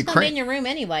 Well, who's going to be in your room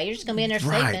anyway? You're just going to be in there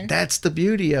sleeping. Right. That's the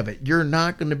beauty of it. You're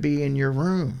not going to be in your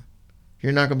room.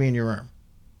 You're not going to be in your room.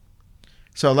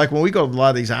 So like when we go to a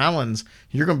lot of these islands,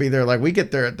 you're going to be there. Like we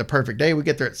get there at the perfect day. We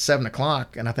get there at 7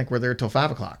 o'clock, and I think we're there till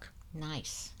 5 o'clock.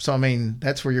 Nice. So, I mean,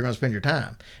 that's where you're going to spend your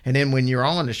time. And then when you're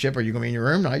on the ship, are you going to be in your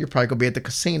room? No, you're probably going to be at the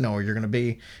casino, or you're going to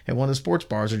be at one of the sports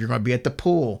bars, or you're going to be at the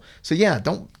pool. So, yeah,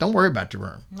 don't worry about your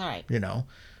room. All right. You know,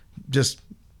 just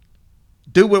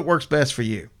do what works best for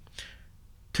you.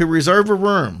 To reserve a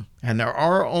room, and there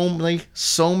are only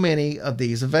so many of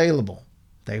these available.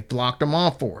 They've blocked them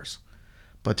off for us.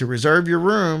 But to reserve your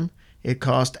room, it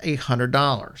costs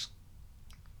 $100.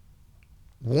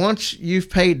 Once you've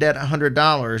paid that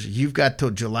 $100, you've got till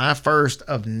July 1st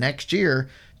of next year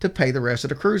to pay the rest of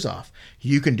the cruise off.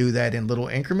 You can do that in little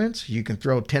increments. You can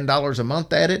throw $10 a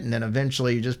month at it, and then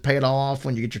eventually you just pay it all off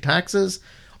when you get your taxes.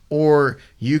 Or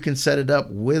you can set it up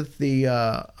with the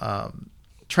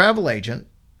travel agent,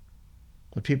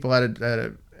 the people at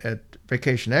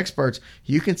Vacation Experts.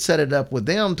 You can set it up with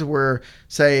them to where,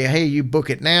 say, hey, you book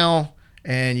it now,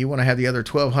 and you want to have the other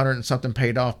 $1,200 and something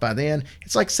paid off by then.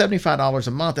 It's like $75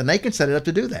 a month, and they can set it up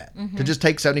to do that, to just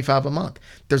take $75 a month.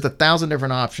 There's 1,000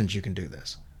 different options you can do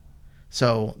this.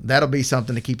 So that'll be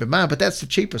something to keep in mind, but that's the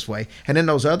cheapest way. And in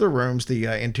those other rooms, the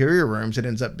interior rooms, it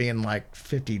ends up being like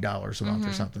 $50 a month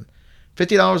or something.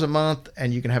 $50 a month,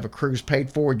 and you can have a cruise paid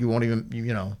for. You won't even, you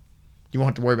won't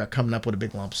have to worry about coming up with a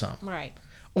big lump sum. Right.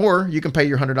 Or you can pay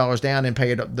your $100 down and pay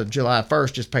it up the July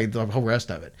 1st, just pay the whole rest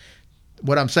of it.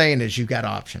 What I'm saying is you've got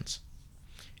options.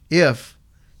 If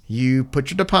you put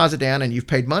your deposit down and you've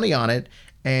paid money on it,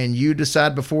 and you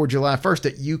decide before July 1st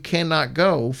that you cannot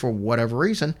go for whatever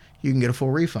reason, you can get a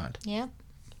full refund. Yep.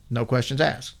 No questions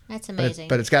asked. That's amazing.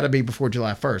 But it's got to be before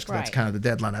July 1st, because that's Right. kind of the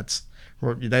deadline.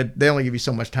 They only give you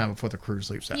so much time before the cruise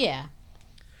leaves out. Yeah.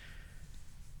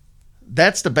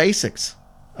 That's the basics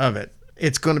of it.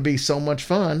 It's going to be so much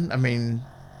fun. I mean,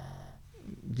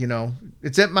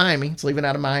 it's at Miami. It's leaving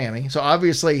out of Miami. So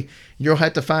obviously you'll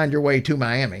have to find your way to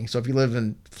Miami. So if you live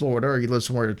in Florida or you live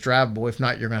somewhere that's drivable, if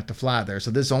not, you're going to have to fly there. So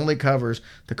this only covers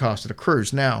the cost of the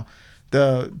cruise. Now,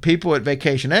 the people at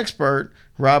Vacation Expert,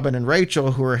 Robin and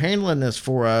Rachel, who are handling this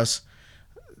for us,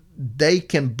 they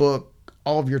can book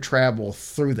all of your travel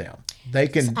through them. They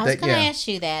can. I was going to Yeah. ask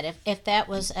you that if that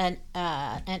was an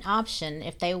option,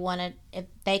 if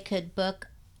they could book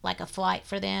like a flight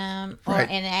for them Right.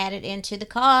 and add it into the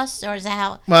cost, or is that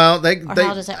how? Well,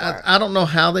 how does that work? I don't know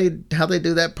how they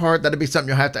do that part. That'd be something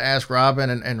you'll have to ask Robin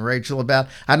and Rachel about.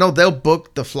 I know they'll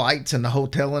book the flights and the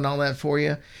hotel and all that for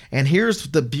you. And here's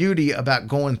the beauty about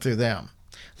going through them.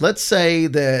 Let's say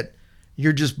that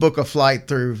you just book a flight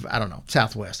through, I don't know,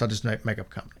 Southwest. I'll just make up a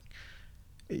company.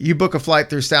 You book a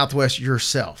flight through Southwest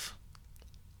yourself,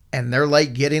 and they're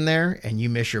late getting there, and you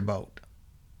miss your boat.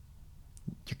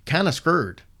 You're kind of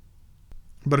screwed.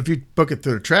 But if you book it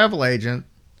through a travel agent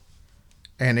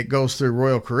and it goes through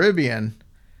Royal Caribbean,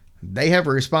 they have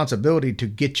a responsibility to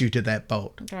get you to that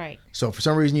boat. Right. So if for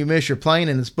some reason you miss your plane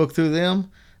and it's booked through them,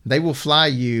 they will fly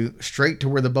you straight to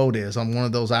where the boat is on one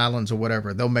of those islands or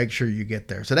whatever. They'll make sure you get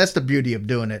there. So that's the beauty of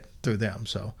doing it through them.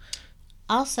 So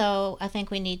Also, I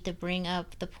think we need to bring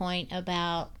up the point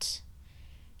about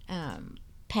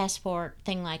passport,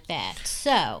 thing like that.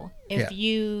 So if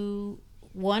you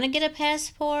want to get a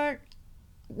passport,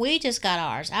 we just got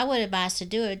ours. I would advise to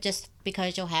do it just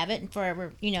because you'll have it and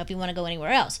forever, if you want to go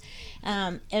anywhere else.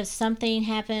 If something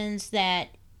happens that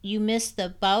you miss the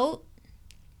boat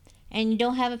and you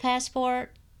don't have a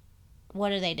passport, what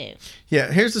do they do? yeah,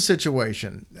 here's the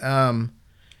situation.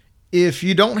 If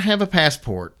you don't have a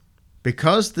passport,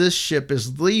 because this ship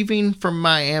is leaving from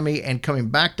Miami and coming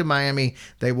back to Miami,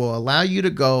 they will allow you to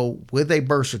go with a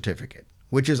birth certificate,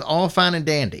 which is all fine and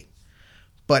dandy.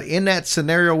 But in that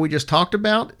scenario we just talked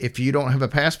about, if you don't have a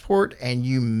passport and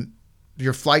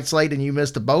your flight's late and you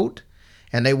missed a boat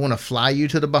and they want to fly you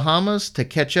to the Bahamas to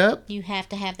catch up, You have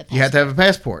to have the passport. you have to have a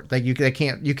passport.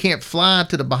 You can't fly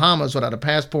to the Bahamas without a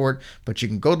passport, but you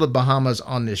can go to the Bahamas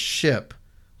on this ship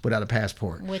without a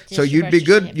passport. With So just you'd your be birth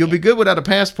good. certificate. You'll be good without a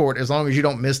passport as long as you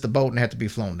don't miss the boat and have to be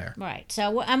flown there. Right. So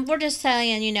we're just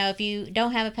saying, if you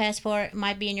don't have a passport, it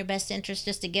might be in your best interest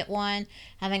just to get one.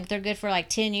 I think they're good for like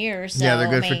 10 years. So, Yeah, they're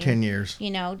good I for mean, 10 years.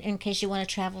 In case you want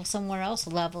to travel somewhere else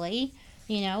lovely,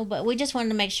 but we just wanted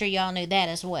to make sure y'all knew that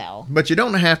as well. But you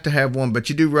don't have to have one, but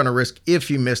you do run a risk if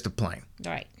you missed a plane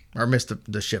Right. or missed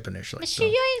the ship initially. But So, you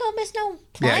ain't going to miss no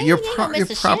plane. yeah, you you're, ain't going to miss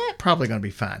the ship. probably going to be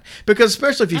fine because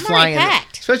especially if you I'm fly already in,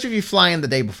 packed. especially if you fly in the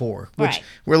day before, which Right.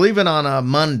 we're leaving on a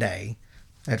Monday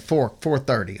at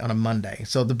 4:30 on a Monday.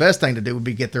 So the best thing to do would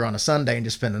be get there on a Sunday and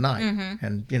just spend the night,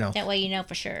 and That way you know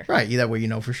for sure. right, that way you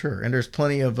know for sure. And there's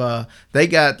plenty of they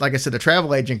got, like I said, the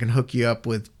travel agent can hook you up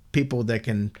with people that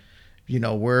can,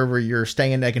 wherever you're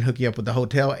staying, they can hook you up with the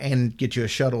hotel and get you a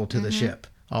shuttle to the ship.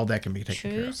 All that can be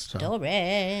taken care True of. So.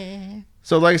 story.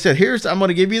 So, like I said, I'm going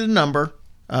to give you the number,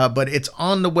 but it's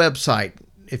on the website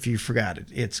if you forgot it.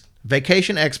 It's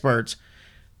Vacation Experts,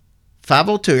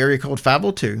 502, area code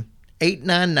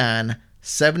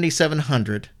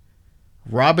 502-899-7700.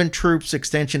 Robin Troops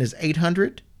extension is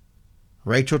 800.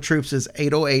 Rachel Troops is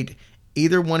 808.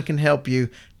 Either one can help you.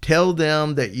 Tell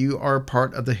them that you are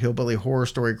part of the Hillbilly Horror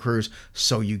Story Cruise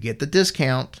so you get the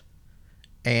discount,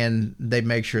 and they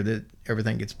make sure that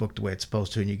everything gets booked the way it's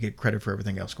supposed to and you get credit for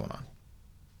everything else going on.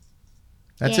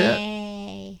 That's it.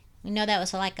 Yay. We know that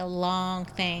was like a long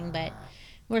thing, but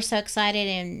we're so excited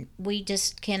and we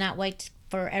just cannot wait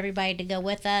for everybody to go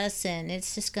with us, and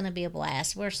it's just going to be a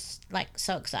blast. We're like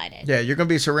so excited. Yeah, you're going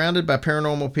to be surrounded by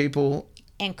paranormal people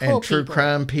And cool and true people.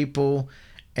 crime people,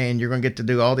 and you're going to get to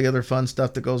do all the other fun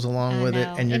stuff that goes along I with it,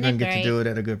 know. and you're Isn't going to it get to great? do it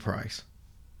at a good price.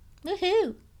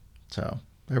 Woohoo. So,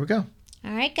 there we go.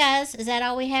 All right, guys. Is that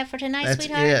all we have for tonight, That's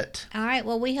sweetheart? it. All right.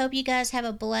 Well, we hope you guys have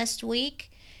a blessed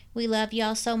week. We love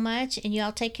y'all so much, and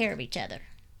y'all take care of each other.